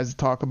lots of guys to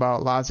talk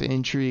about, lots of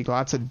intrigue,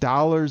 lots of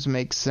dollars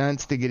make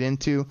sense to get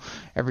into.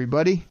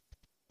 Everybody,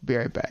 be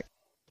right back.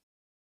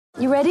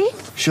 You ready?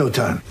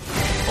 Showtime.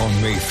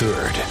 On May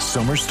 3rd,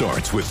 summer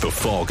starts with The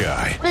Fall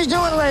Guy. Let's do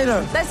it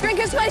later. Let's drink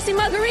a spicy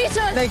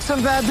margarita. Make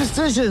some bad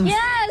decisions.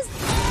 Yes.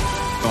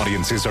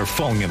 Audiences are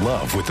falling in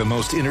love with the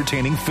most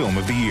entertaining film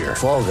of the year.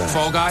 Fall Guy.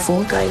 Fall Guy?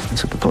 Fall Guy.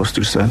 That's what the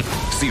poster said.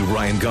 See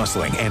Ryan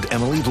Gosling and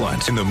Emily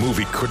Blunt in the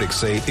movie critics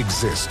say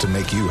exists to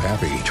make you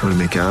happy. Trying to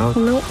make it out?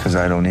 Nope. Because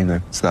I don't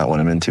either. It's not what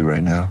I'm into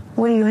right now.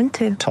 What are you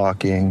into?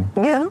 Talking.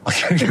 Yeah.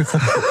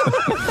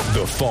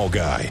 The Fall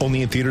Guy.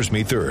 Only in theaters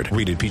May 3rd.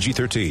 Rated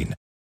PG-13.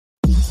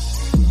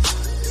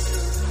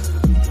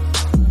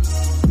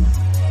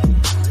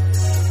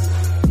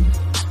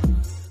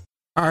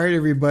 All right,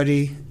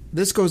 everybody.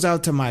 This goes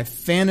out to my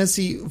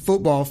fantasy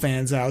football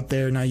fans out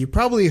there. Now, you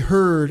probably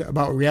heard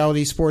about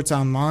Reality Sports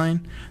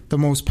Online, the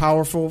most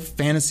powerful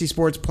fantasy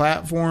sports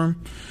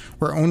platform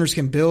where owners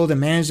can build and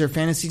manage their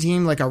fantasy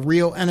team like a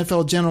real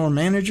NFL general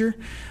manager.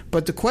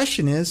 But the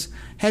question is,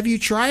 have you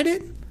tried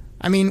it?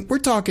 I mean, we're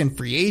talking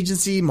free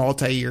agency,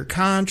 multi-year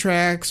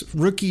contracts,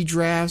 rookie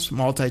drafts,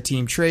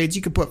 multi-team trades.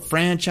 You could put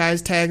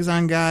franchise tags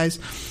on guys.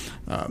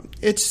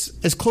 It's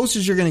as close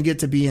as you're going to get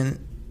to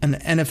being an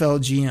NFL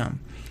GM.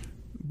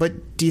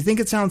 But do you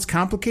think it sounds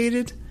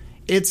complicated?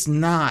 It's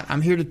not.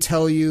 I'm here to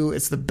tell you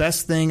it's the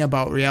best thing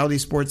about Reality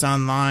Sports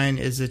Online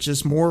is it's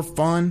just more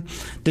fun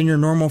than your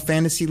normal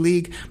fantasy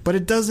league, but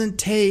it doesn't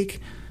take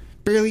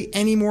barely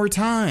any more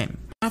time.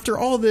 After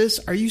all this,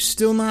 are you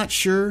still not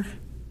sure?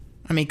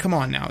 I mean, come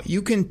on now.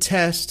 You can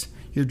test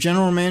your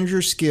general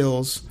manager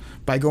skills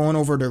by going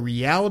over to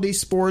Reality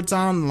Sports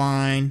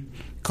Online,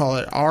 call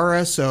it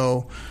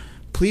RSO.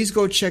 Please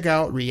go check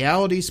out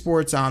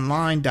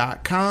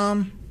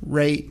realitysportsonline.com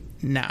right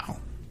now.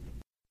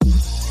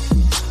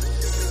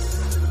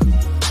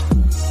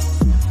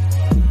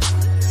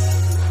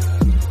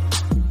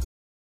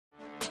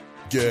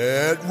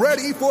 Get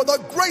ready for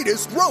the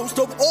greatest roast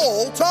of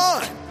all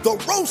time,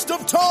 the Roast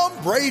of Tom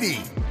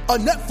Brady, a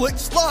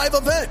Netflix live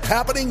event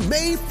happening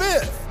May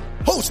 5th.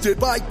 Hosted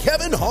by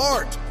Kevin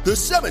Hart, the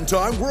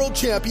 7-time world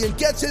champion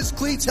gets his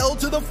cleats held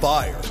to the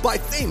fire by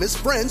famous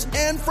friends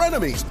and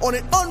frenemies on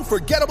an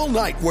unforgettable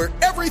night where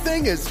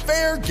everything is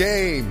fair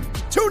game.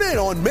 Tune in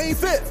on May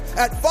 5th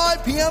at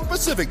 5 p.m.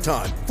 Pacific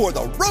time for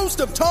the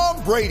Roast of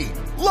Tom Brady,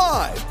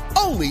 live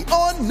only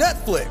on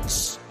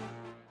Netflix.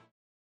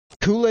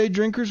 Kool-Aid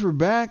drinkers, we're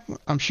back.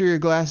 I'm sure your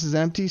glass is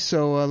empty,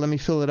 so let me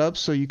fill it up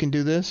so you can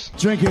do this.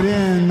 Drink it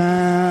in,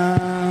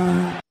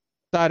 man.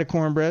 Side of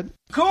cornbread.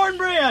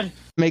 Cornbread!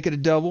 Make it a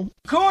double.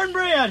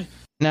 Cornbread!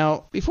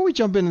 Now, before we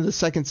jump into the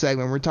second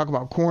segment, we're talking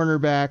about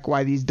cornerback,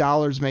 why these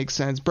dollars make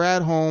sense.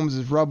 Brad Holmes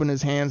is rubbing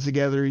his hands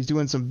together. He's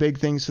doing some big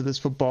things for this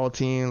football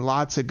team.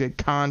 Lots of good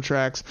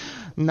contracts.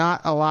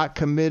 Not a lot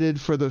committed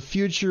for the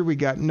future. We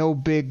got no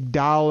big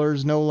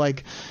dollars. No,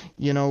 middle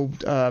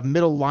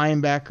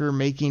linebacker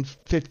making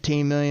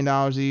 $15 million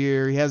a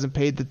year. He hasn't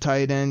paid the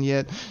tight end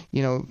yet.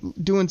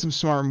 Doing some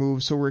smart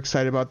moves, so we're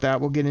excited about that.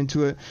 We'll get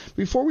into it.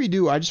 Before we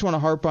do, I just want to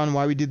harp on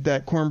why we did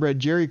that Cornbread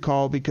Jerry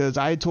call, because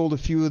I told a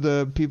few of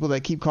the people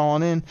that keep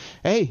calling in,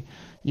 hey,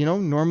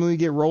 normally we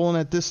get rolling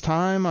at this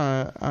time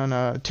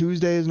on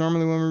Tuesday is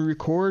normally when we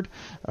record.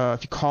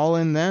 If you call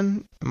in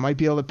then, I might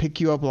be able to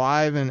pick you up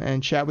live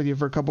and chat with you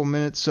for a couple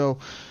minutes. So,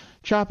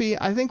 Choppy,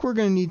 I think we're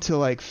going to need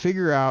to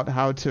figure out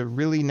how to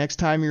really, next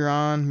time you're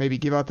on, maybe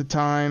give out the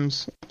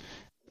times,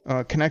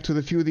 connect with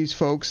a few of these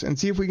folks and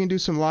see if we can do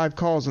some live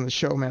calls on the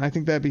show, man. I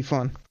think that'd be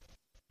fun.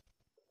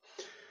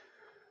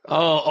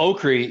 Oh,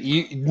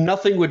 Okri,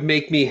 nothing would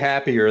make me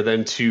happier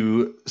than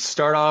to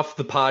start off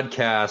the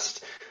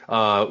podcast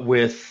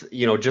with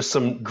just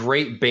some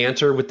great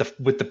banter with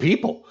the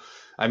people.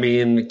 I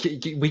mean,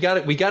 we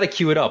got to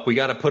queue it up. We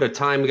got to put a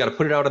time. We got to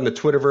put it out on the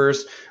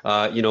Twitterverse.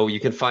 You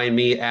can find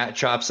me at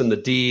Chops in the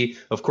D.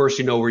 Of course,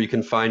 you know where you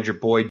can find your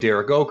boy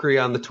Derek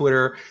Okri on the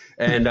Twitter.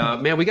 And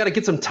man, we got to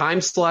get some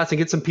time slots and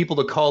get some people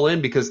to call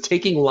in, because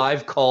taking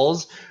live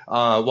calls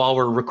while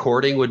we're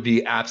recording would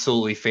be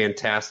absolutely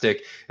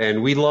fantastic.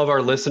 And we love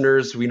our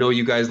listeners. We know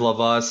you guys love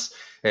us.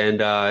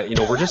 And,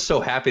 we're just so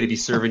happy to be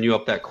serving you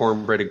up that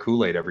cornbread and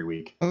Kool-Aid every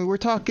week. I mean, we're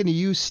talking to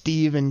you,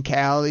 Steve and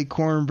Callie,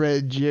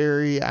 Cornbread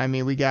Jerry. I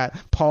mean, we got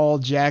Paul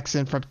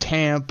Jackson from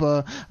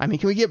Tampa. I mean,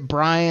 can we get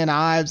Brian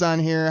Ives on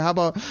here? How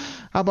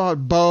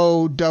about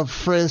Bo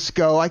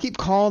DeFrisco? I keep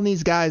calling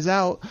these guys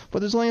out, but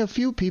there's only a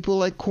few people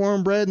like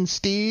Cornbread and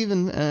Steve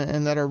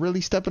and that are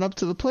really stepping up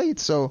to the plate.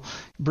 So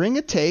bring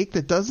a take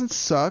that doesn't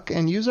suck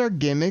and use our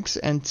gimmicks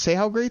and say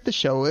how great the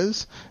show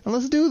is, and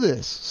let's do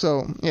this.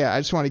 So, yeah, I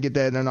just want to get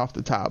that in off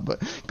the top.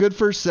 But good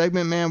first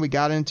segment, man. We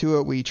got into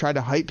it. We tried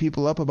to hype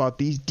people up about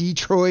these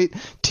Detroit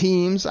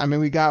teams. I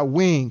mean, we got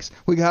Wings,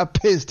 we got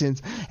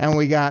Pistons, and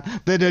we got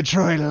the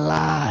Detroit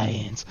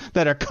Lions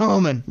that are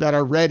coming, that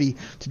are ready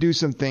to do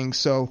some things.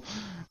 So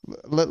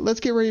let's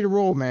get ready to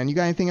roll, man. You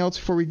got anything else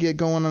before we get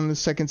going on the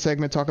second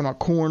segment talking about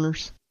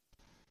corners?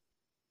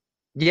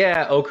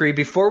 Yeah, Okri,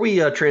 before we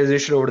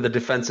transition over to the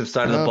defensive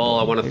side of the ball,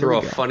 I want to throw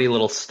a funny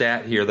little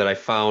stat here that I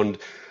found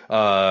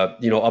about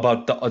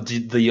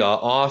the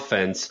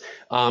offense.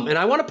 And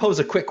I want to pose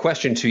a quick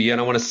question to you, and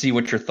I want to see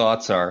what your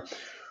thoughts are.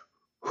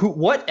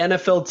 What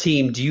NFL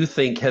team do you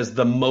think has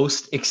the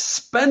most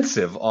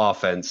expensive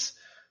offense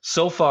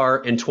so far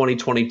in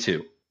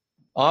 2022?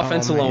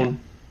 Offense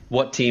alone,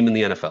 what team in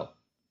the NFL?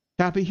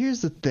 Copy,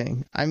 here's the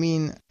thing. I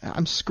mean,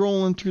 I'm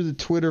scrolling through the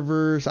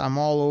Twitterverse. I'm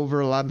all over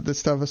a lot of this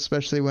stuff,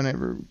 especially when it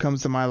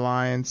comes to my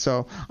Lions.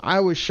 So I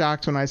was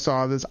shocked when I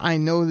saw this. I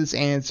know this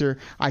answer.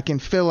 I can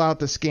fill out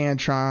the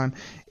Scantron.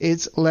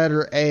 It's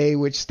letter A,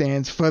 which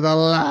stands for the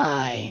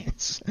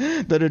Lions.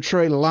 The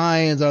Detroit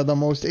Lions are the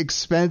most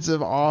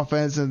expensive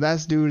offense, and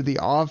that's due to the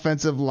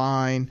offensive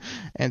line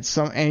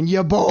and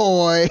your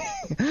boy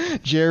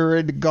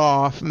Jared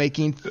Goff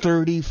making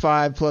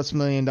 $35+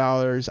 million.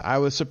 I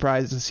was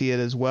surprised to see it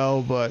as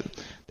well, but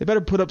they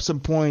better put up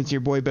some points.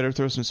 Your boy better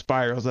throw some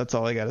spirals. That's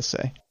all I got to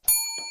say.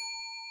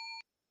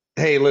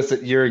 Hey,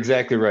 listen, you're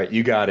exactly right.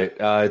 You got it.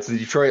 It's the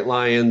Detroit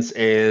Lions,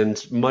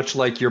 and much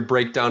like your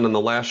breakdown on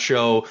the last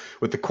show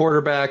with the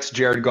quarterbacks,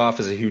 Jared Goff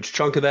is a huge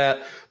chunk of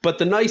that. But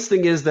the nice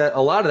thing is that a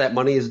lot of that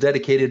money is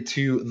dedicated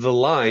to the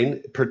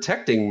line,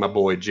 protecting my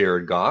boy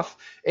Jared Goff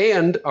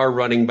and our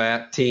running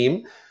back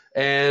team.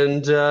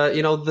 And,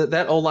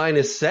 that O-line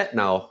is set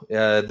now.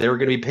 They're going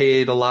to be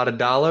paid a lot of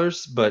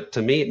dollars, but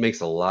to me, it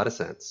makes a lot of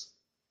sense.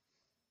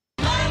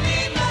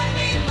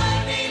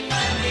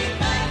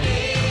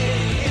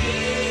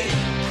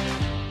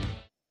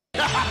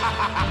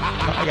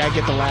 I gotta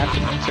get the laugh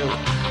in too.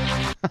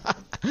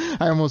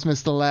 I almost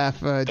missed the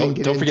laugh. Don't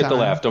forget the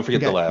laugh. Don't forget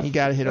the laugh. You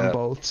gotta hit them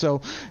both.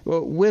 So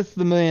with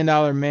the $1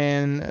 Million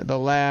Man, the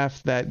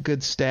laugh, that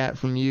good stat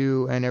from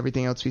you, and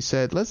everything else we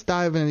said, let's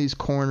dive into these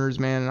corners,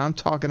 man. And I'm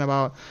talking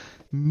about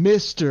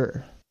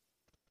Mr.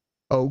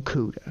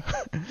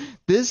 Okudah.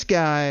 This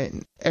guy,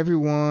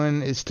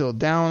 everyone is still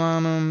down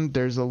on him.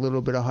 There's a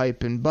little bit of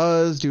hype and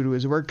buzz due to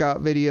his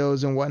workout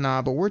videos and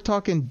whatnot, but we're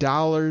talking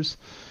dollars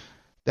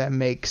that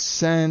make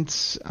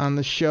sense on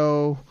the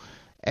show.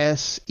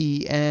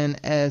 SENSE. And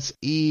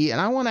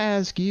I want to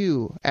ask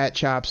you, at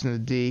Chops in the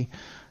D,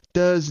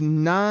 does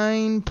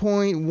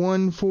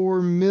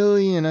 $9.14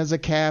 million as a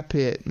cap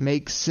hit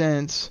make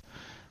sense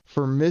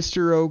for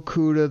Mr.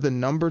 Okudah, the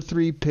number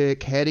 3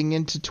 pick heading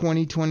into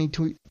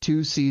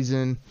 2022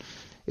 season?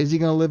 Is he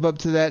going to live up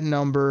to that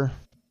number?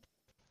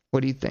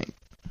 What do you think?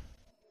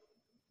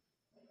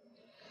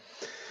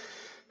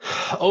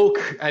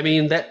 I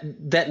mean, that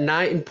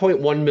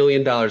 $9.1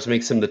 million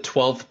makes him the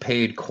 12th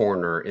paid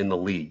corner in the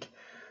league.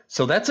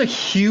 So that's a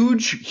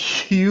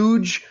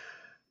huge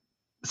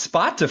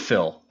spot to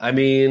fill. I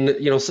mean,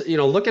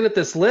 looking at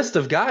this list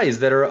of guys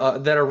that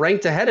are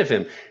ranked ahead of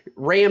him: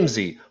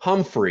 Ramsey,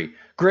 Humphrey,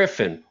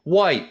 Griffin,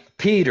 White,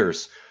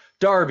 Peters,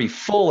 Darby,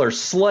 Fuller,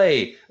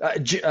 Slay,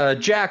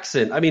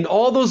 Jackson. I mean,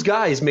 all those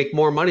guys make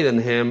more money than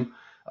him.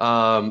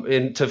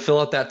 And to fill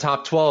out that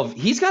top 12,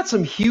 he's got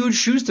some huge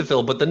shoes to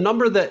fill. But the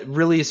number that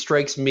really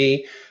strikes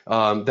me,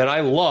 that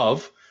I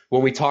love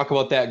when we talk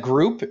about that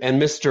group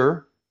and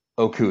Mr.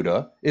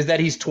 Okudah, is that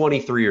he's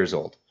 23 years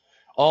old.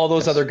 All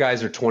those other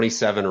guys are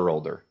 27 or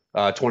older.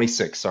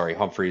 26, sorry.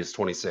 Humphrey is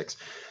 26.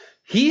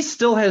 He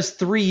still has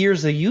 3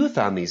 years of youth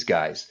on these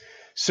guys.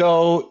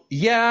 So,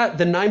 yeah,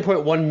 the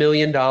 $9.1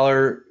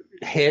 million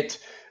hit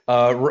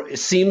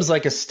seems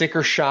like a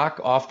sticker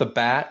shock off the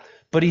bat.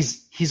 But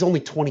he's only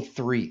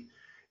 23,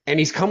 and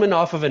he's coming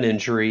off of an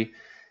injury,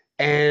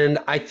 And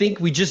I think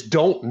we just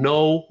don't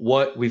know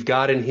what we've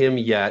got in him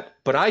yet.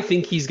 But I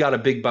think he's got a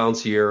big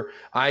bounce here.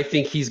 I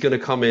think he's going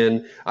to come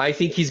in. I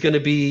think he's going to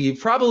be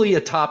probably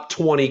a top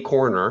 20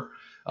 corner,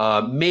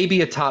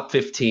 maybe a top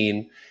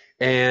 15.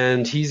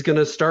 And he's going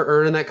to start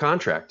earning that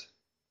contract.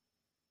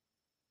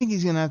 I think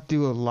he's going to have to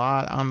do a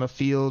lot on the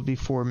field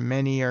before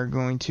many are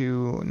going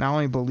to not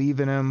only believe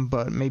in him,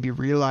 but maybe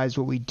realize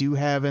what we do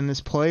have in this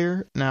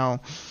player.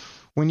 Now,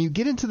 when you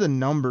get into the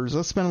numbers,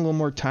 let's spend a little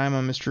more time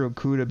on Mr.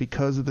 Okudah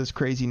because of this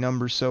crazy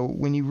number. So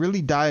when you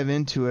really dive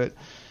into it,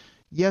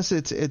 yes,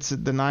 it's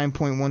the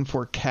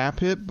 9.14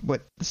 cap hit,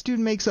 but this dude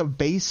makes a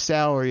base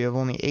salary of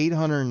only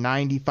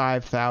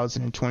 $895,000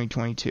 in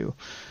 2022.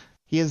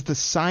 He has the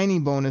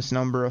signing bonus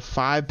number of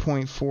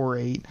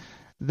 5.48.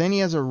 Then he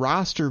has a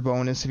roster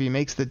bonus if he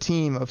makes the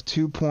team of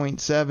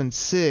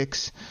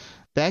 2.76.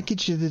 That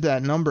gets you to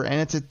that number,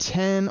 and it's a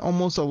 $10,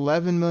 almost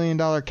 $11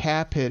 million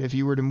cap hit if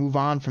you were to move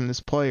on from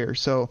this player.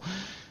 So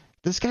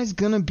this guy's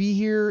going to be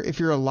here.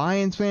 If you're a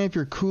Lions fan, if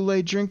you're a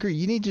Kool-Aid drinker,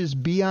 you need to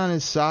just be on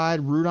his side,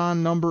 root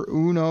on numero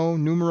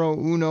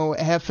uno,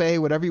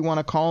 FA, whatever you want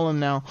to call him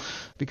now,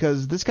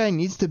 because this guy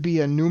needs to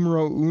be a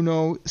numero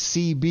uno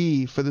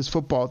CB for this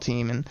football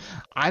team. And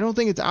I don't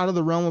think it's out of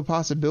the realm of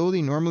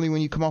possibility. Normally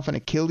when you come off an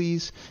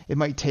Achilles, it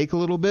might take a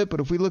little bit,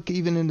 but if we look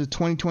even into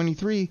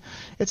 2023,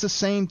 it's the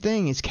same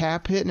thing. His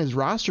cap hit and his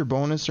roster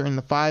bonus are in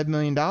the $5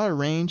 million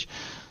range,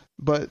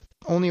 but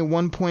only a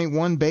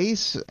 1.1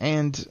 base,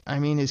 and I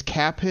mean his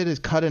cap hit is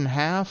cut in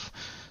half.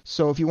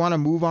 So if you want to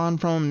move on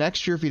from him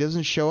next year, if he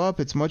doesn't show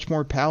up, it's much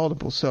more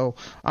palatable. So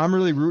I'm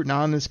really rooting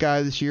on this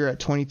guy this year at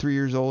 23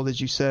 years old,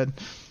 as you said.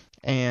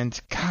 And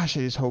gosh, I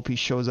just hope he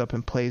shows up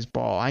and plays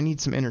ball. I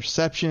need some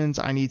interceptions.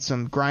 I need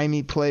some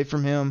grimy play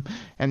from him.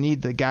 I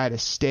need the guy to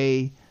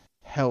stay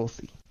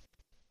healthy.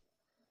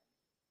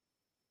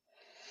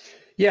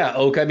 Yeah,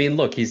 Oak. I mean,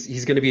 look,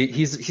 he's going to be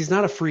he's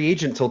not a free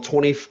agent until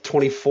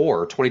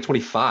 2024,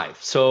 2025.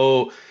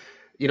 So,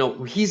 you know,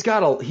 we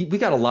got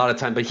a lot of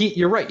time. But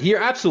you're right.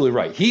 You're absolutely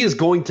right. He is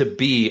going to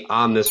be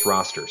on this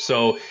roster.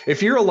 So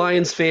if you're a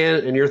Lions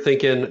fan and you're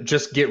thinking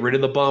just get rid of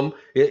the bum,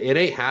 it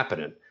ain't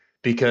happening,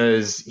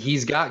 because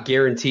he's got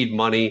guaranteed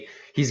money.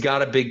 He's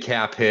got a big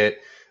cap hit.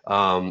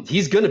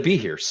 He's going to be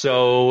here.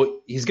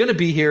 So he's going to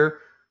be here.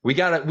 We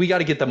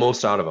gotta get the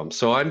most out of him.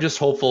 So I'm just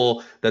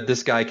hopeful that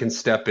this guy can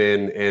step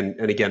in.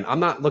 And again, I'm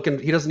not looking.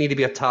 He doesn't need to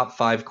be a top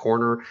 5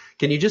 corner.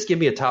 Can you just give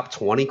me a top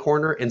 20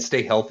 corner and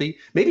stay healthy?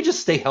 Maybe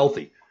just stay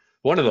healthy.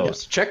 One of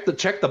those. Yeah.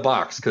 Check the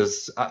box,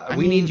 because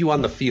we need you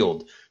on the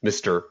field,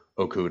 Mr.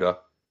 Okudah.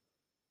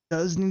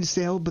 Does need to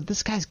stay healthy, but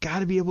this guy's got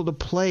to be able to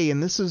play.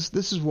 And this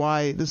is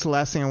why this is the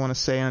last thing I want to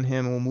say on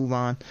him. And we'll move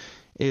on.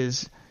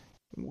 Is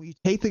we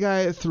take the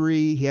guy at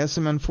 3. He has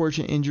some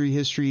unfortunate injury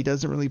history. He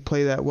doesn't really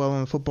play that well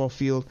on the football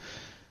field.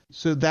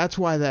 So that's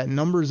why that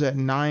number's at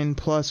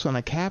 9+ on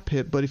a cap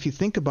hit. But if you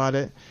think about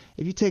it,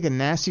 if you take a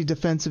nasty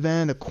defensive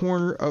end, a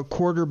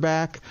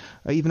quarterback,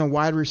 even a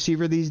wide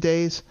receiver these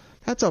days,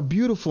 that's a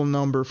beautiful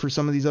number for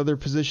some of these other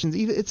positions.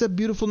 It's a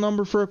beautiful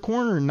number for a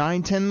corner,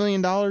 $9-10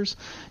 million.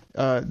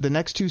 The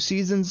next 2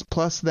 seasons,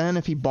 plus then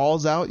if he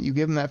balls out, you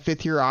give him that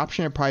 5th-year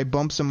option, it probably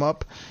bumps him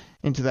up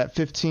into that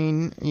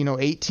 15,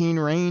 18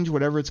 range,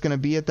 whatever it's going to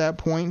be at that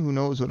point. Who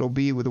knows what it'll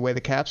be with the way the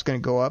cap's going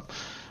to go up.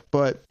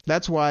 But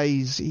that's why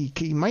he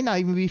might not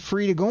even be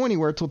free to go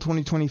anywhere till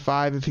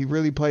 2025 if he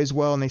really plays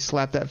well and they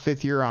slap that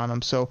 5th year on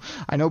him. So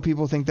I know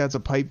people think that's a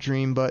pipe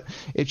dream, but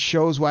it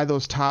shows why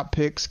those top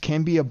picks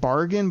can be a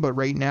bargain. But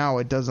right now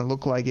it doesn't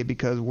look like it,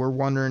 because we're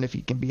wondering if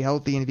he can be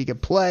healthy and if he can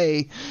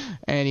play,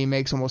 and he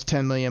makes almost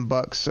 $10 million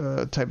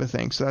type of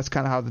thing. So that's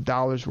kind of how the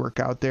dollars work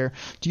out there.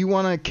 Do you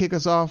want to kick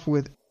us off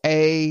with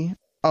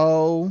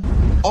A.O.?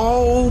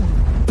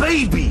 Oh,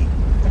 baby!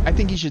 I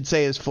think you should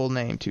say his full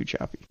name too,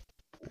 Choppy.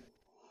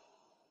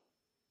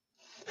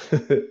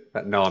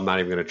 No, I'm not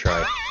even gonna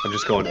try. I'm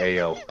just going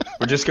AO.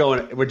 We're just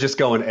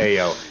going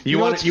AO. You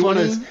want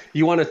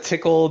to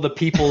tickle the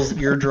people's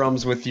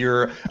eardrums with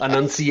your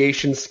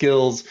enunciation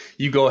skills?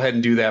 You go ahead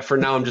and do that. For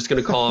now, I'm just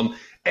gonna call him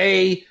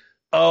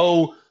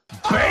AO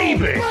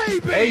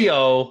baby.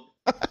 AO.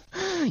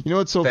 You know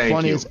what's so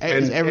funny is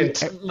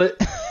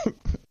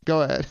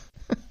go ahead.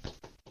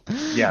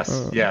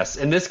 Yes.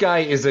 And this guy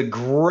is a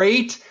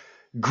great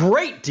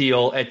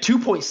deal at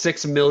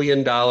 $2.6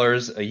 million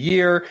a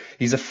year.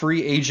 He's a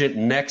free agent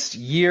next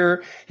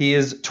year. He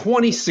is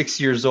 26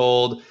 years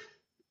old.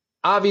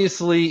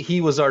 Obviously,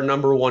 he was our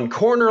number 1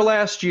 corner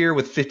last year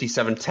with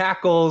 57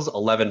 tackles,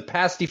 11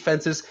 pass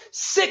defenses,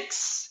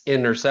 6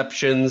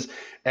 interceptions.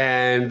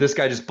 And this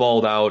guy just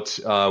balled out,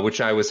 which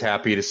I was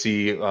happy to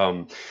see.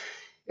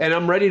 And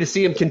I'm ready to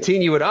see him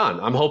continue it on.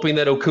 I'm hoping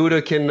that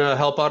Okudah can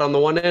help out on the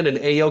one end, and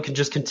AO can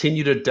just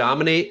continue to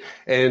dominate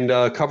and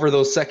cover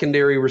those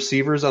secondary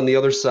receivers on the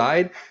other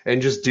side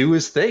and just do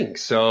his thing.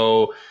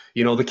 So,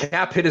 the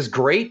cap hit is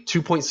great,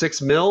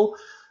 2.6 mil.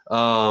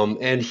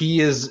 And he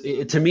is,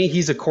 to me,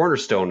 he's a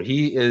cornerstone.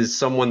 He is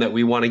someone that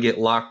we want to get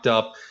locked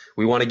up.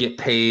 We want to get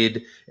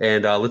paid,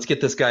 and let's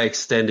get this guy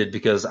extended,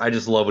 because I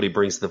just love what he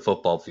brings to the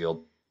football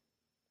field.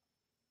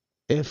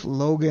 if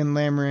Logan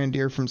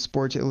Lamorandier from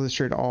Sports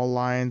Illustrated All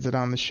Lions it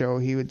on the show,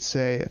 he would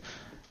say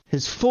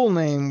his full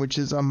name, which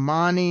is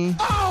Amani.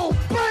 Oh,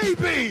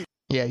 baby!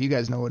 Yeah, you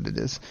guys know what it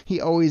is.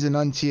 He always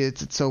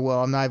enunciates it so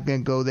well. I'm not even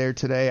going to go there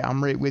today.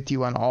 I'm right with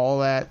you on all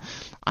that.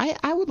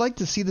 I would like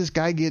to see this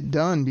guy get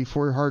done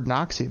before Hard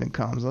Knocks even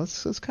comes.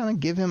 Let's kind of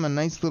give him a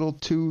nice little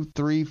 2,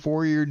 3,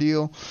 4 year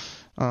deal.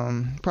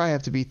 Probably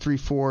have to be 3,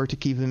 4 to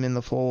keep him in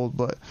the fold,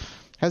 but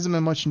hasn't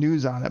been much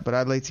news on it, but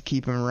I'd like to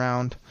keep him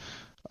around.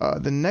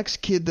 The next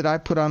kid that I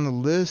put on the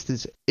list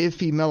is Ife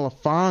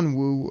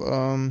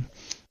Melifonwu.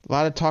 A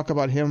lot of talk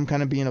about him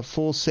kind of being a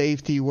full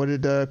safety. What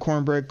did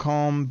Cornbread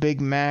call him? Big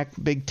Mac,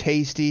 Big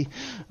Tasty.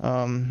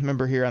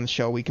 Remember here on the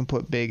show, we can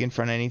put big in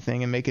front of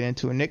anything and make it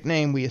into a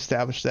nickname. We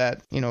established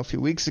that, a few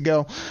weeks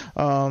ago.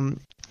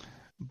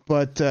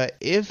 But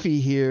Ife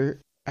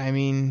here, I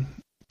mean,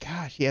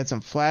 gosh, he had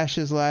some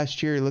flashes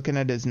last year. Looking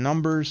at his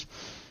numbers,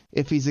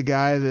 Ife's a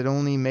guy that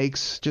only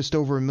makes just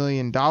over $1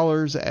 million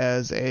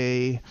as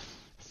a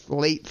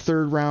late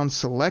third-round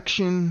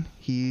selection.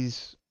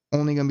 He's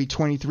only going to be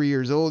 23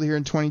 years old here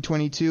in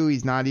 2022.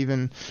 He's not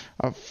even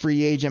a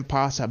free agent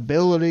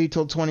possibility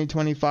till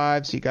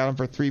 2025, so you got him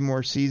for 3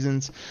 more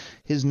seasons.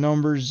 His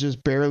numbers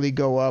just barely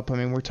go up. I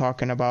mean, we're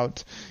talking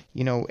about,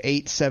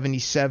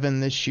 877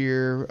 this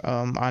year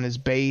on his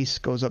base,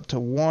 goes up to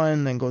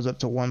 1, then goes up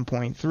to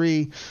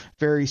 1.3.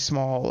 Very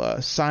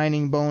small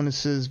signing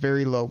bonuses,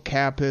 very low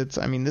cap hits.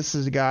 I mean, this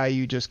is a guy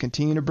you just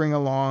continue to bring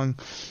along.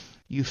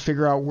 You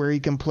figure out where he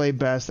can play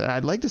best. And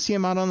I'd like to see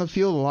him out on the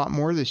field a lot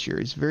more this year.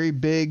 He's very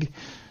big,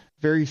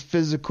 very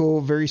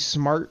physical, very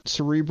smart,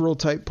 cerebral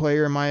type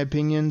player in my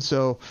opinion.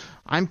 So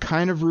I'm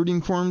kind of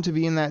rooting for him to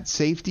be in that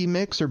safety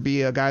mix or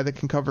be a guy that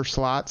can cover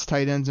slots,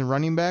 tight ends, and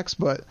running backs.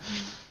 But,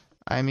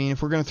 I mean,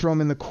 if we're going to throw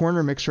him in the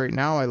corner mix right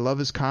now, I love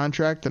his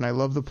contract and I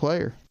love the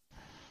player.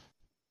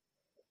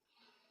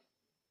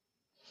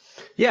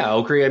 Yeah, I'll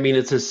agree. I mean,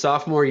 it's his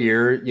sophomore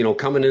year,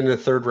 coming in the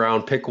third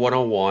round, pick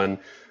 101.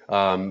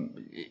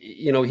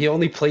 He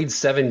only played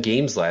 7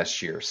 games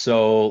last year.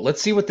 So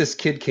let's see what this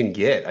kid can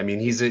get. I mean,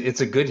 it's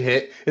a good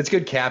hit. It's a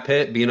good cap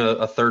hit being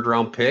a third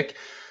round pick.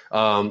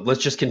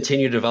 Let's just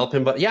continue to develop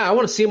him. But yeah, I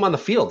want to see him on the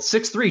field.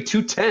 6'3",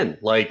 210.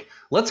 Like,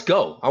 let's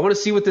go. I want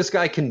to see what this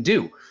guy can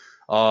do.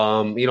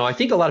 I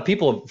think a lot of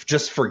people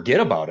just forget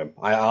about him.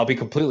 I'll be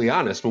completely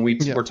honest. When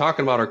we're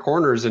talking about our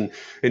corners and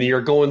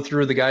you're going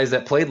through the guys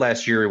that played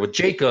last year with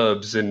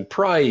Jacobs and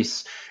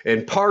Price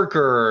and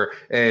Parker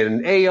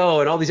and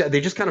AO and all these,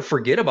 they just kind of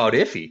forget about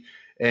Ife.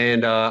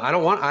 And I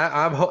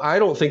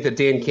don't think that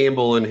Dan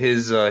Campbell and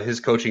his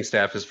coaching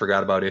staff has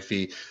forgot about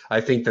Ife.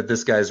 I think that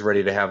this guy's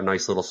ready to have a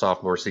nice little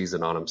sophomore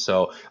season on him.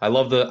 So I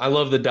love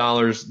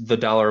the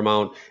dollar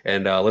amount,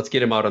 and let's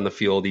get him out on the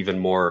field even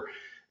more.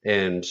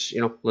 And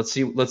let's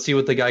see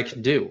what the guy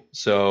can do.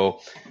 So,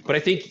 but I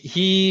think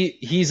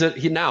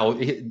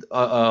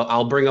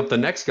I'll bring up the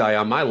next guy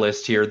on my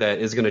list here that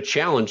is going to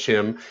challenge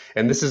him,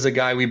 and this is a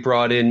guy we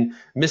brought in,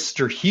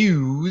 Mr.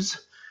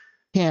 Hughes.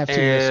 Can't have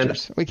two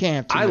misters. We can't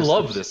have two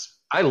misters.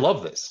 I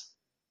love this.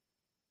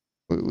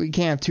 We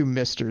can't have 2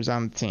 misters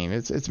on the team.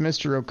 It's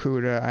Mr.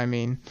 Okudah. I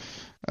mean,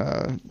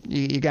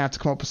 you got to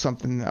come up with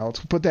something else.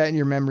 Put that in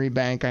your memory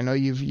bank. I know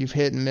you've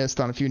hit and missed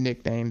on a few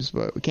nicknames,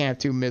 but we can't have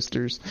 2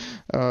 misters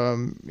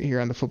here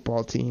on the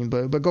football team.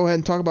 But go ahead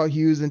and talk about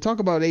Hughes and talk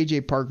about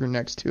AJ Parker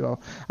next too.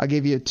 I'll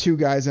give you 2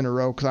 guys in a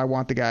row because I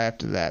want the guy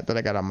after that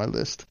I got on my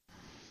list.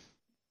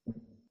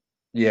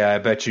 Yeah, I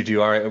bet you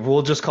do. All right,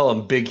 we'll just call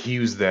him Big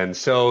Hughes then.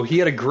 So he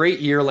had a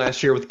great year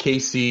last year with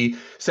KC,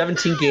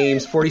 17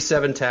 games,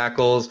 47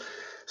 tackles,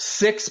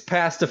 6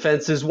 pass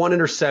defenses, 1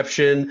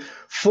 interception,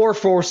 4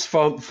 forced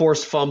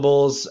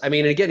fumbles. I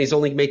mean, again, he's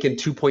only making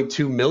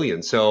 $2.2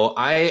 million. So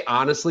I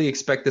honestly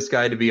expect this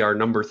guy to be our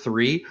number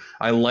 3.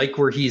 I like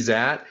where he's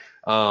at.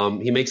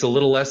 He makes a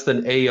little less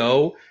than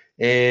AO,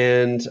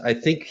 and I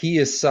think he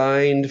is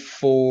signed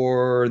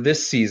for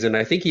this season.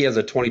 I think he has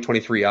a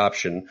 2023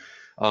 option.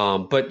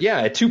 But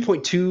yeah, at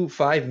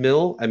 2.25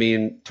 mil, I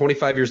mean,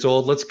 25 years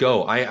old, let's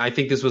go. I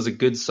think this was a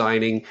good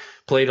signing.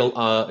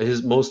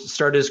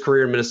 Started his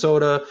career in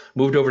Minnesota,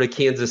 moved over to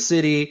Kansas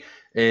City,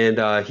 and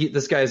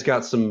this guy's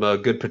got some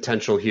good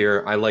potential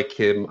here. I like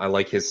him. I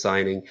like his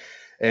signing.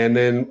 And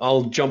then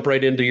I'll jump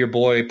right into your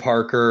boy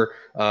Parker.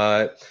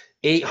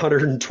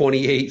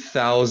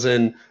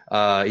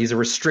 $828,000. He's a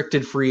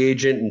restricted free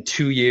agent in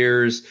 2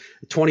 years,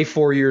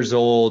 24 years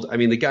old. I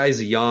mean, the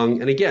guy's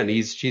young. And again,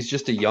 he's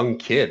just a young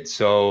kid.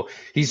 So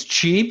he's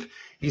cheap.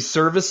 He's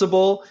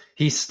serviceable.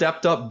 He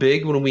stepped up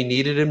big when we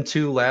needed him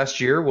to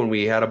last year when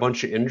we had a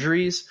bunch of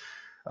injuries.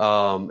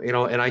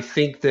 And I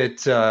think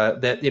that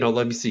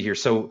let me see here.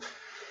 So,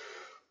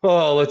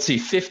 let's see,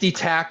 50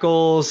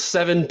 tackles,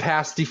 7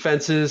 pass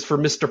defenses for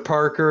Mr.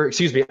 Parker.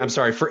 Excuse me, I'm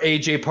sorry, for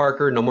AJ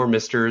Parker, no more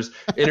misters.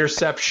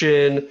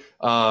 Interception,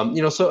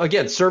 so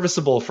again,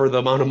 serviceable for the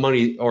amount of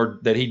money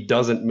that he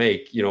doesn't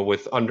make,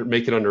 with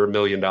making under $1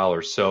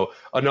 million. So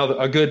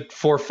a good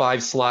 4 or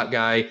 5 slot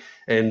guy,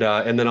 and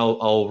then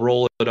I'll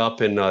roll it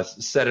up and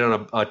set it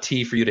on a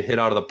tee for you to hit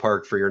out of the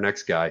park for your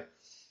next guy.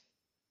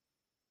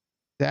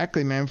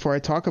 Exactly, man. Before I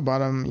talk about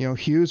him,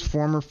 Hughes,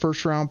 former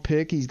first-round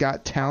pick. He's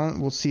got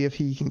talent. We'll see if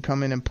he can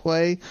come in and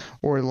play.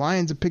 Or the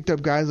Lions have picked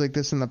up guys like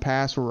this in the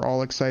past where we're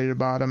all excited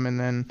about him, and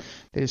then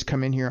they just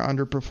come in here and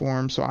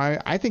underperform. So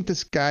I think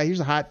this guy, here's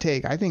a hot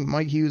take. I think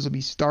Mike Hughes will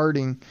be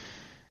starting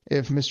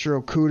if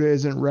Mr. Okudah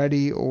isn't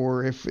ready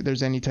or if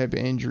there's any type of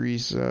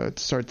injuries to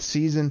start the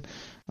season.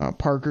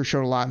 Parker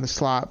showed a lot in the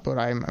slot, but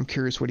I'm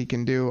curious what he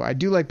can do. I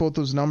do like both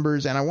those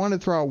numbers, and I want to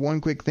throw out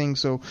one quick thing.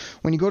 So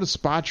when you go to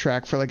Spot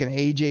Track for like an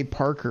AJ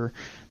Parker,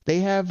 they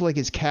have like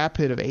his cap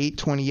hit of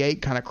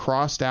 $828 kind of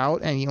crossed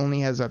out, and he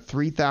only has a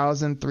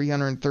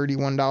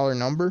 $3,331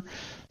 number.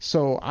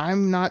 So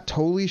I'm not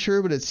totally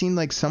sure, but it seemed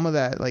like some of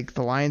that, like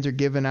the Lions are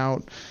giving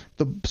out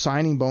the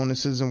signing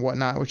bonuses and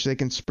whatnot, which they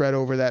can spread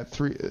over that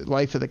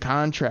life of the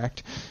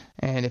contract.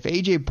 And if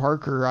AJ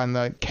Parker on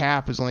the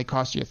cap is only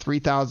costing you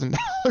 $3,000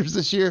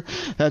 this year,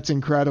 that's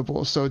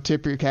incredible. So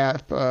tip your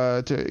cap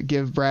to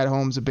give Brad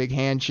Holmes a big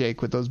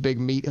handshake with those big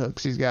meat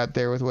hooks he's got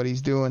there with what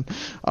he's doing.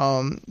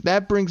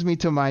 That brings me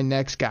to my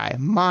next guy,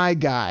 my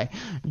guy,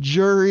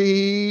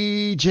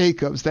 Jury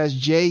Jacobs. That's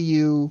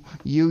JUURRRRYY.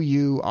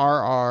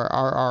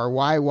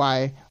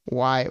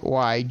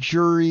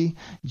 Jury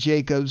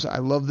Jacobs. I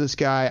love this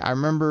guy. I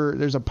remember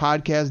there's a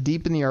podcast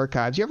deep in the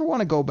archives. You ever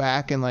want to go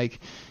back and like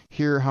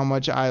hear how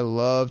much I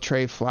love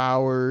Trey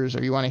Flowers,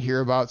 or you want to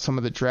hear about some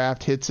of the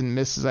draft hits and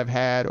misses I've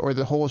had, or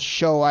the whole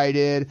show I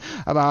did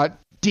about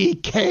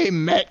DK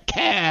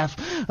Metcalf,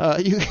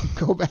 you can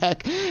go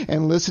back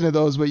and listen to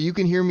those, but you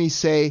can hear me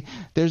say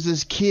there's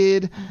this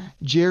kid,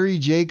 Jerry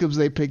Jacobs,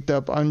 they picked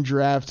up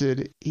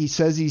undrafted. He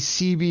says he's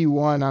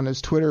CB1 on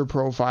his Twitter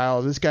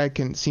profile. This guy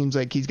seems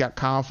like he's got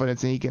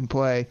confidence and he can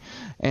play,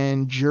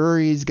 and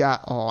Jury's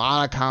got a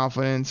lot of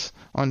confidence.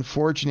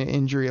 Unfortunate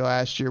injury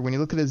last year. When you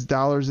look at his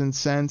dollars and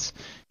cents,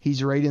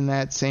 he's right in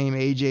that same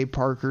AJ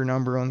Parker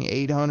number,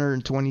 only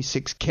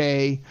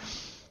 $826K.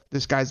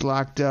 This guy's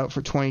locked up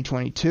for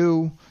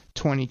 2022,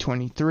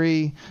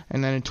 2023,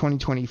 and then in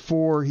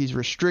 2024, he's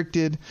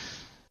restricted.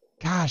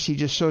 Gosh, he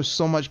just shows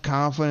so much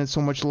confidence,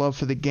 so much love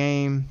for the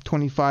game.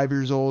 25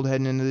 years old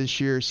heading into this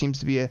year.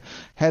 Seems to be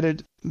ahead of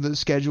the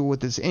schedule with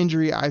this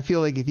injury. I feel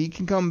like if he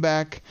can come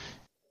back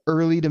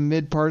early to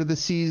mid part of the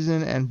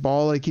season and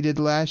ball like he did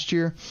last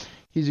year,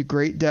 he's a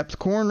great depth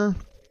corner.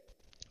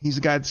 He's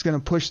a guy that's going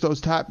to push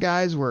those top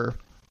guys where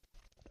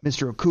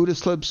Mr. Okudah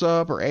slips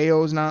up or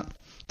AO's not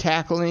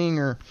tackling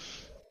or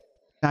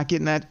not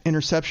getting that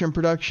interception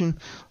production.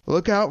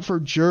 Look out for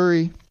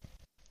Jury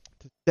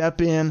to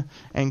step in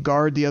and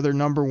guard the other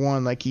number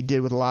one like he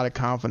did with a lot of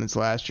confidence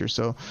last year.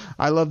 So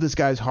I love this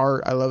guy's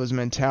heart. I love his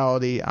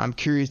mentality. I'm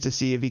curious to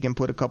see if he can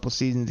put a couple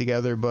seasons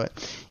together, but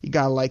you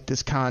got to like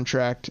this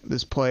contract,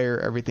 this player,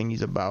 everything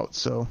he's about.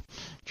 So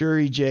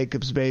Jury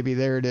Jacobs, baby,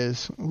 there it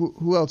is.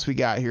 Who else we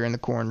got here in the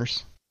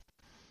corners?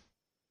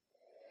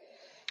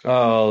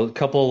 A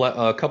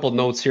couple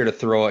notes here to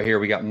throw out here.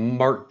 We got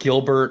Mark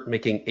Gilbert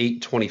making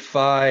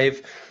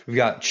 $825. We've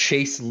got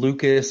Chase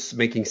Lucas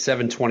making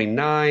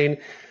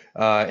 $729.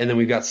 And then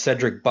we've got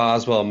Cedric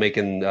Boswell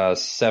making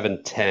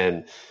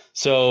 $710.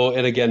 So,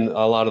 and again,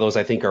 a lot of those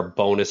I think are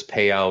bonus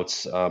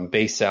payouts.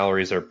 Base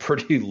salaries are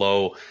pretty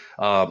low.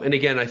 And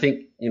again, I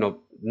think,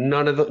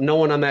 no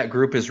one on that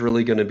group is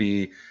really going to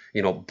be,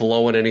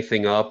 blowing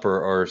anything up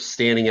or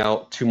standing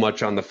out too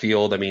much on the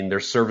field. I mean, they're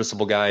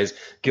serviceable guys.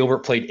 Gilbert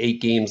played 8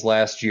 games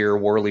last year.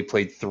 Worley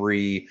played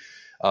 3.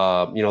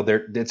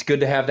 It's good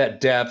to have that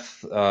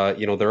depth.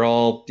 They're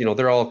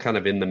all kind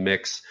of in the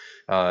mix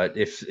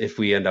if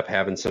we end up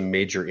having some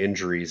major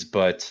injuries.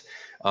 But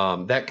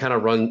that kind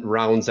of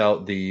rounds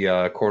out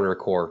the corner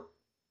core.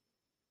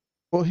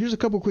 Well, here's a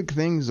couple quick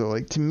things, though.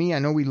 Like, to me, I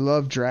know we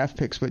love draft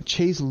picks, but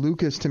Chase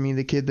Lucas, to me,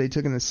 the kid they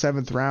took in the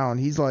 7th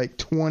round, he's like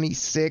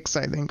 26,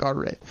 I think,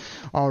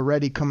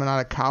 already coming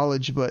out of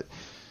college. But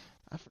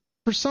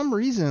for some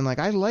reason, like,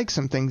 I like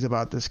some things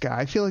about this guy.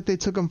 I feel like they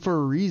took him for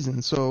a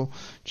reason. So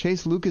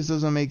Chase Lucas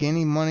doesn't make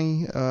any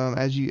money,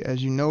 as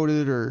you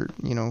noted, or,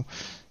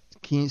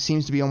 he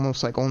seems to be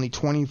almost like only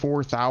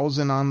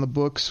 $24,000 on the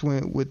books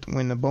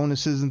when the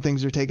bonuses and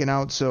things are taken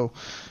out. So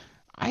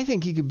I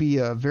think he could be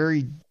a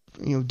very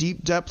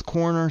deep depth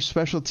corner,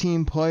 special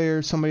team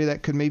player, somebody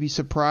that could maybe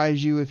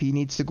surprise you if he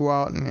needs to go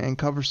out and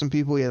cover some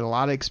people. He had a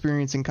lot of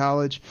experience in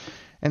college.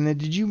 And then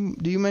do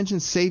you mention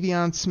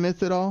Savion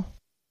Smith at all?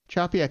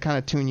 Choppy, I kind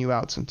of tune you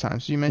out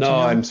sometimes. Did you mention him?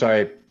 I'm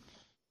sorry.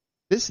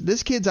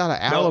 This kid's out of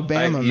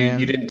Alabama, man.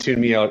 You didn't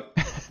tune me out.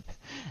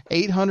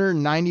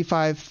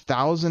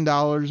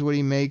 $895,000 what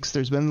he makes.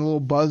 There's been a little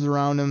buzz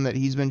around him that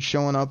he's been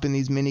showing up in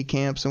these mini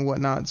camps and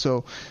whatnot.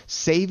 So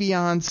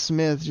Savion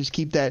Smith, just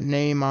keep that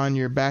name on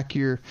your back of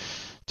your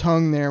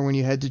tongue there when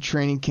you head to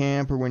training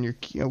camp or when you're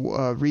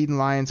reading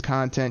Lions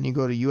content. You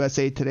go to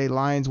USA Today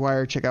Lions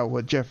Wire, check out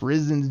what Jeff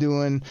Risdon's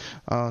doing,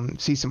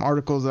 see some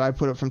articles that I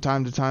put up from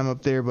time to time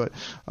up there. But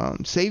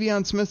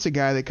Savion Smith's a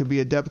guy that could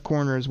be a depth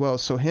corner as well.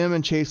 So him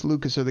and Chase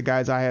Lucas are the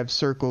guys I have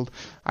circled.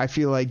 I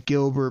feel like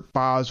Gilbert,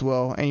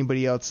 Boswell,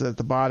 anybody else at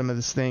the bottom of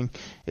this thing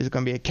Is it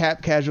going to be a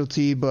cap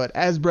casualty? But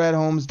as Brad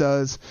Holmes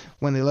does,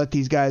 when they let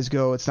these guys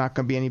go, it's not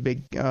going to be any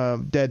big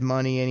dead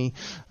money, any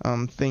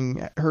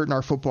thing hurting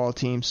our football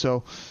team.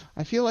 So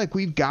I feel like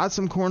we've got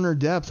some corner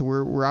depth.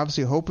 We're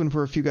obviously hoping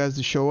for a few guys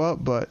to show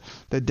up, but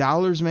the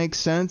dollars make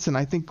sense, and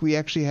I think we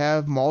actually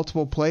have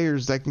multiple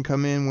players that can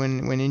come in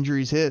when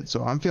injuries hit.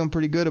 So I'm feeling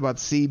pretty good about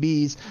the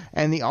CBs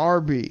and the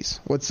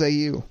RBs. What say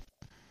you?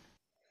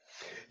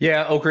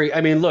 Yeah, Oakley.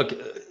 I mean, look,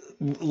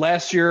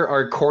 last year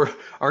our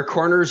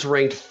corners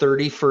ranked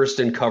 31st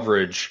in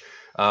coverage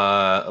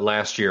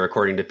last year,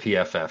 according to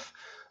PFF.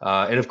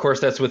 And of course,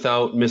 that's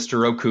without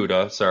Mr.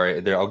 Okudah.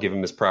 Sorry, I'll give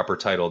him his proper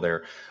title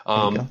there.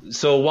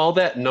 So while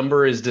that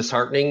number is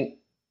disheartening,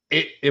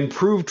 it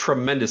improved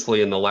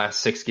tremendously in the last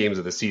 6 games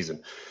of the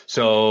season.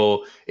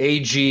 So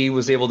AG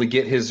was able to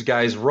get his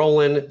guys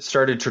rolling,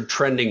 started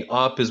trending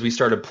up as we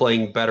started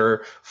playing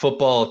better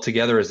football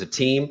together as a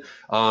team.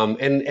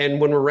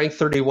 And when we're ranked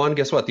 31,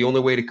 guess what? The only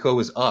way to go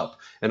is up.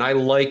 And I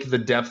like the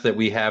depth that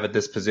we have at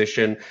this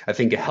position. I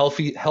think a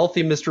healthy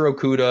Mr.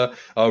 Okudah,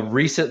 a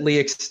recently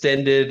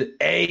extended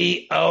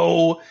a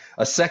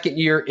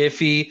second-year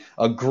Iffy,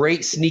 a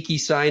great sneaky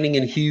signing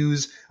in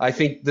Hughes. I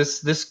think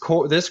this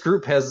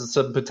group has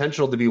some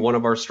potential to be one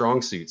of our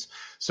strong suits.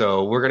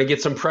 So we're going to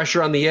get some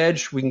pressure on the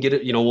edge. We can get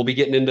it. We'll be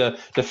getting into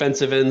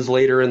defensive ends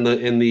later in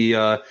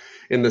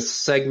the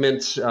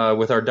segment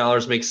with our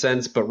dollars make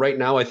sense. But right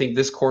now, I think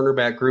this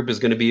cornerback group is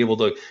going to be able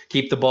to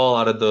keep the ball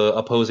out of the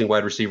opposing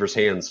wide receiver's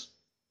hands.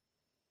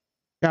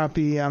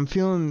 Copy. I'm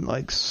feeling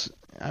like,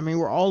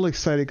 we're all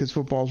excited because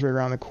football's right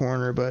around the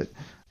corner. But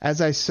as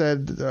I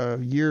said a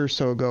year or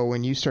so ago,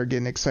 when you start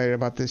getting excited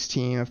about this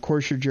team, of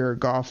course your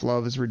Jared Goff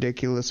love is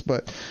ridiculous.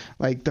 But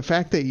like the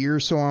fact that you're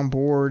so on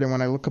board, and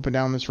when I look up and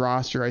down this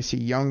roster, I see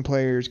young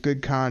players,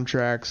 good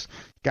contracts,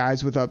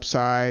 guys with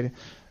upside.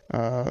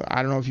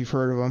 I don't know if you've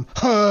heard of them,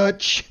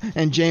 Hutch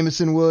and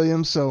Jameson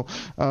Williams. So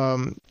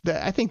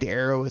I think the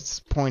arrow is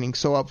pointing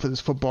so up for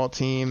this football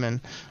team,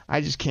 and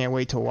I just can't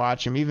wait to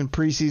watch them. Even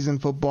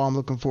preseason football I'm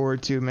looking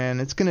forward to, man.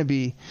 It's going to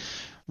be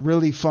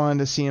really fun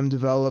to see them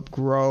develop,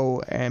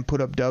 grow, and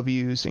put up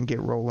W's and get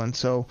rolling.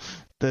 So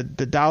the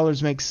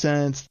dollars make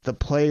sense. The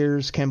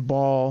players can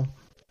ball.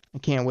 I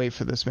can't wait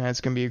for this, man.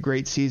 It's going to be a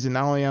great season,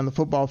 not only on the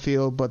football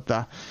field, but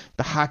the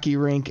hockey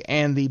rink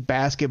and the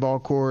basketball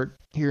court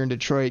here in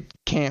Detroit.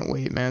 Can't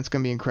wait, man. It's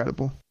going to be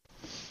incredible.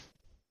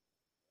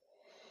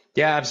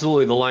 Yeah,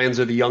 absolutely. The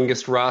Lions are the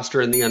youngest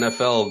roster in the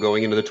NFL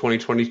going into the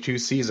 2022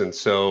 season.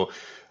 So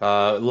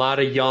a lot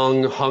of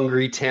young,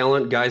 hungry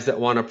talent, guys that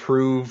want to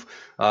prove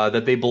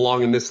that they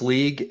belong in this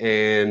league.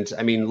 And,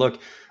 I mean, look,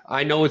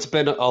 I know it's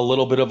been a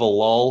little bit of a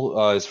lull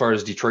as far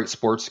as Detroit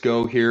sports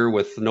go here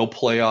with no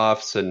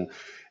playoffs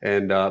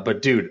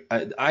but dude,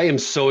 I am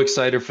so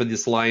excited for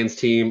this Lions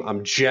team.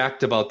 I'm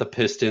jacked about the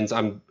Pistons.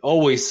 I'm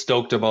always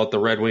stoked about the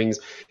Red Wings.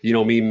 You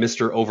know me,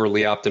 Mr.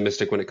 Overly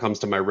Optimistic when it comes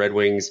to my Red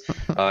Wings.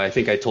 I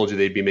think I told you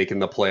they'd be making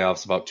the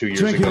playoffs about 2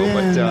 years ago,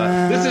 but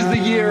this is the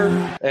year.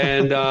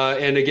 And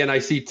again, I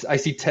see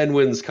 10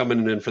 wins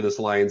coming in for this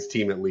Lions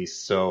team at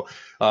least. So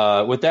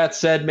with that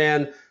said,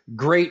 man,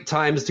 great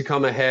times to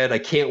come ahead. I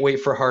can't wait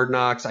for Hard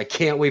Knocks. I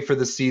can't wait for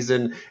the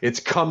season. It's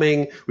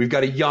coming. We've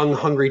got a young,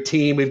 hungry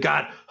team. We've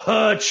got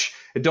Hutch.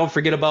 And don't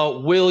forget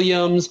about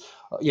Williams.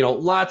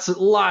 Lots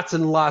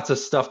and lots of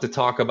stuff to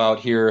talk about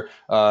here,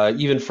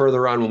 even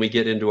further on when we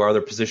get into our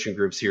other position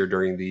groups here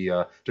during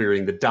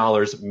the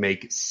dollars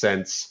make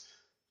sense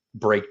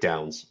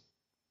breakdowns.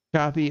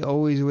 Copy,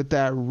 always with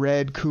that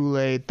red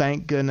Kool-Aid.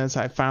 Thank goodness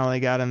I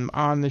finally got him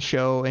on the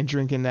show and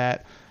drinking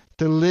that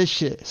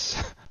delicious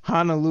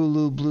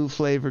Honolulu blue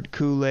flavored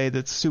Kool-Aid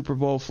that's Super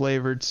Bowl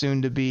flavored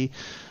soon to be.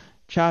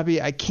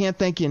 Choppy, I can't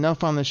thank you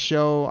enough on the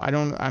show.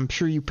 I'm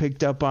sure you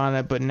picked up on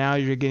it, but now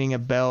you're getting a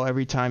bell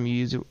every time you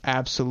use it.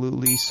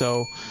 Absolutely.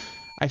 So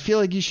I feel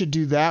like you should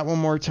do that one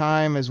more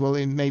time, as well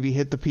as maybe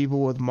hit the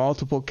people with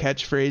multiple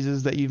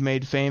catchphrases that you've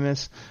made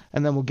famous,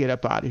 and then we'll get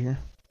up out of here.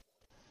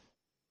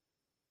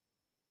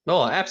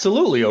 Oh,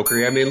 absolutely,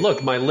 Oakley. I mean,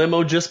 look, my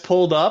limo just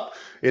pulled up.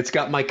 It's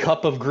got my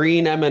cup of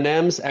green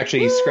M&Ms.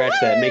 Actually, scratch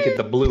that. Make it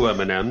the blue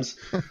M&Ms.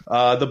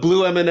 The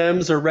blue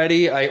M&Ms are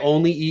ready. I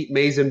only eat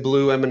maize and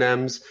blue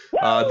M&Ms.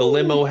 The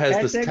limo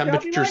has this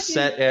temperature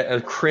set at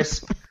a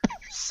crisp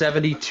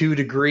 72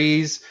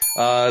 degrees.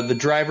 The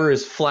driver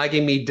is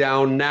flagging me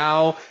down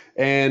now.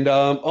 And,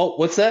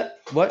 what's that?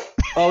 What?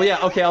 Oh, yeah.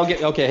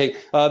 Okay, hey.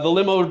 The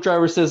limo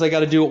driver says I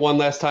got to do it one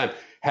last time.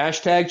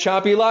 Hashtag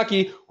Choppy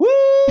Locky. Woo!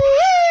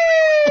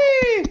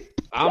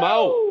 I'm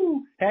out.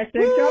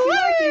 Hashtag Choppy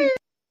Locky.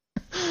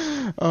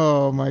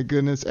 Oh my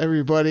goodness,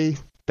 everybody.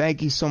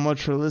 Thank you so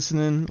much for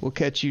listening. We'll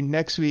catch you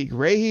next week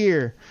right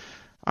here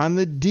on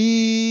the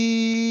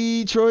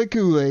Detroit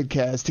Kool-Aid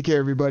Cast. Take care,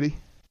 everybody.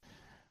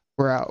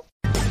 We're out.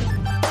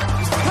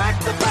 Pack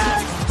the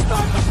bag,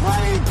 start the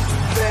plane.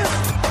 This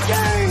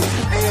game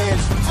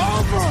is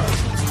over.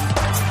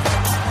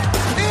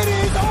 It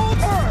is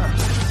over.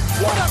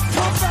 What a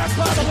comeback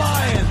by the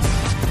Lions.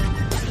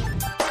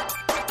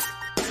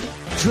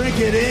 Drink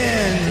it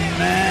in,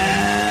 man.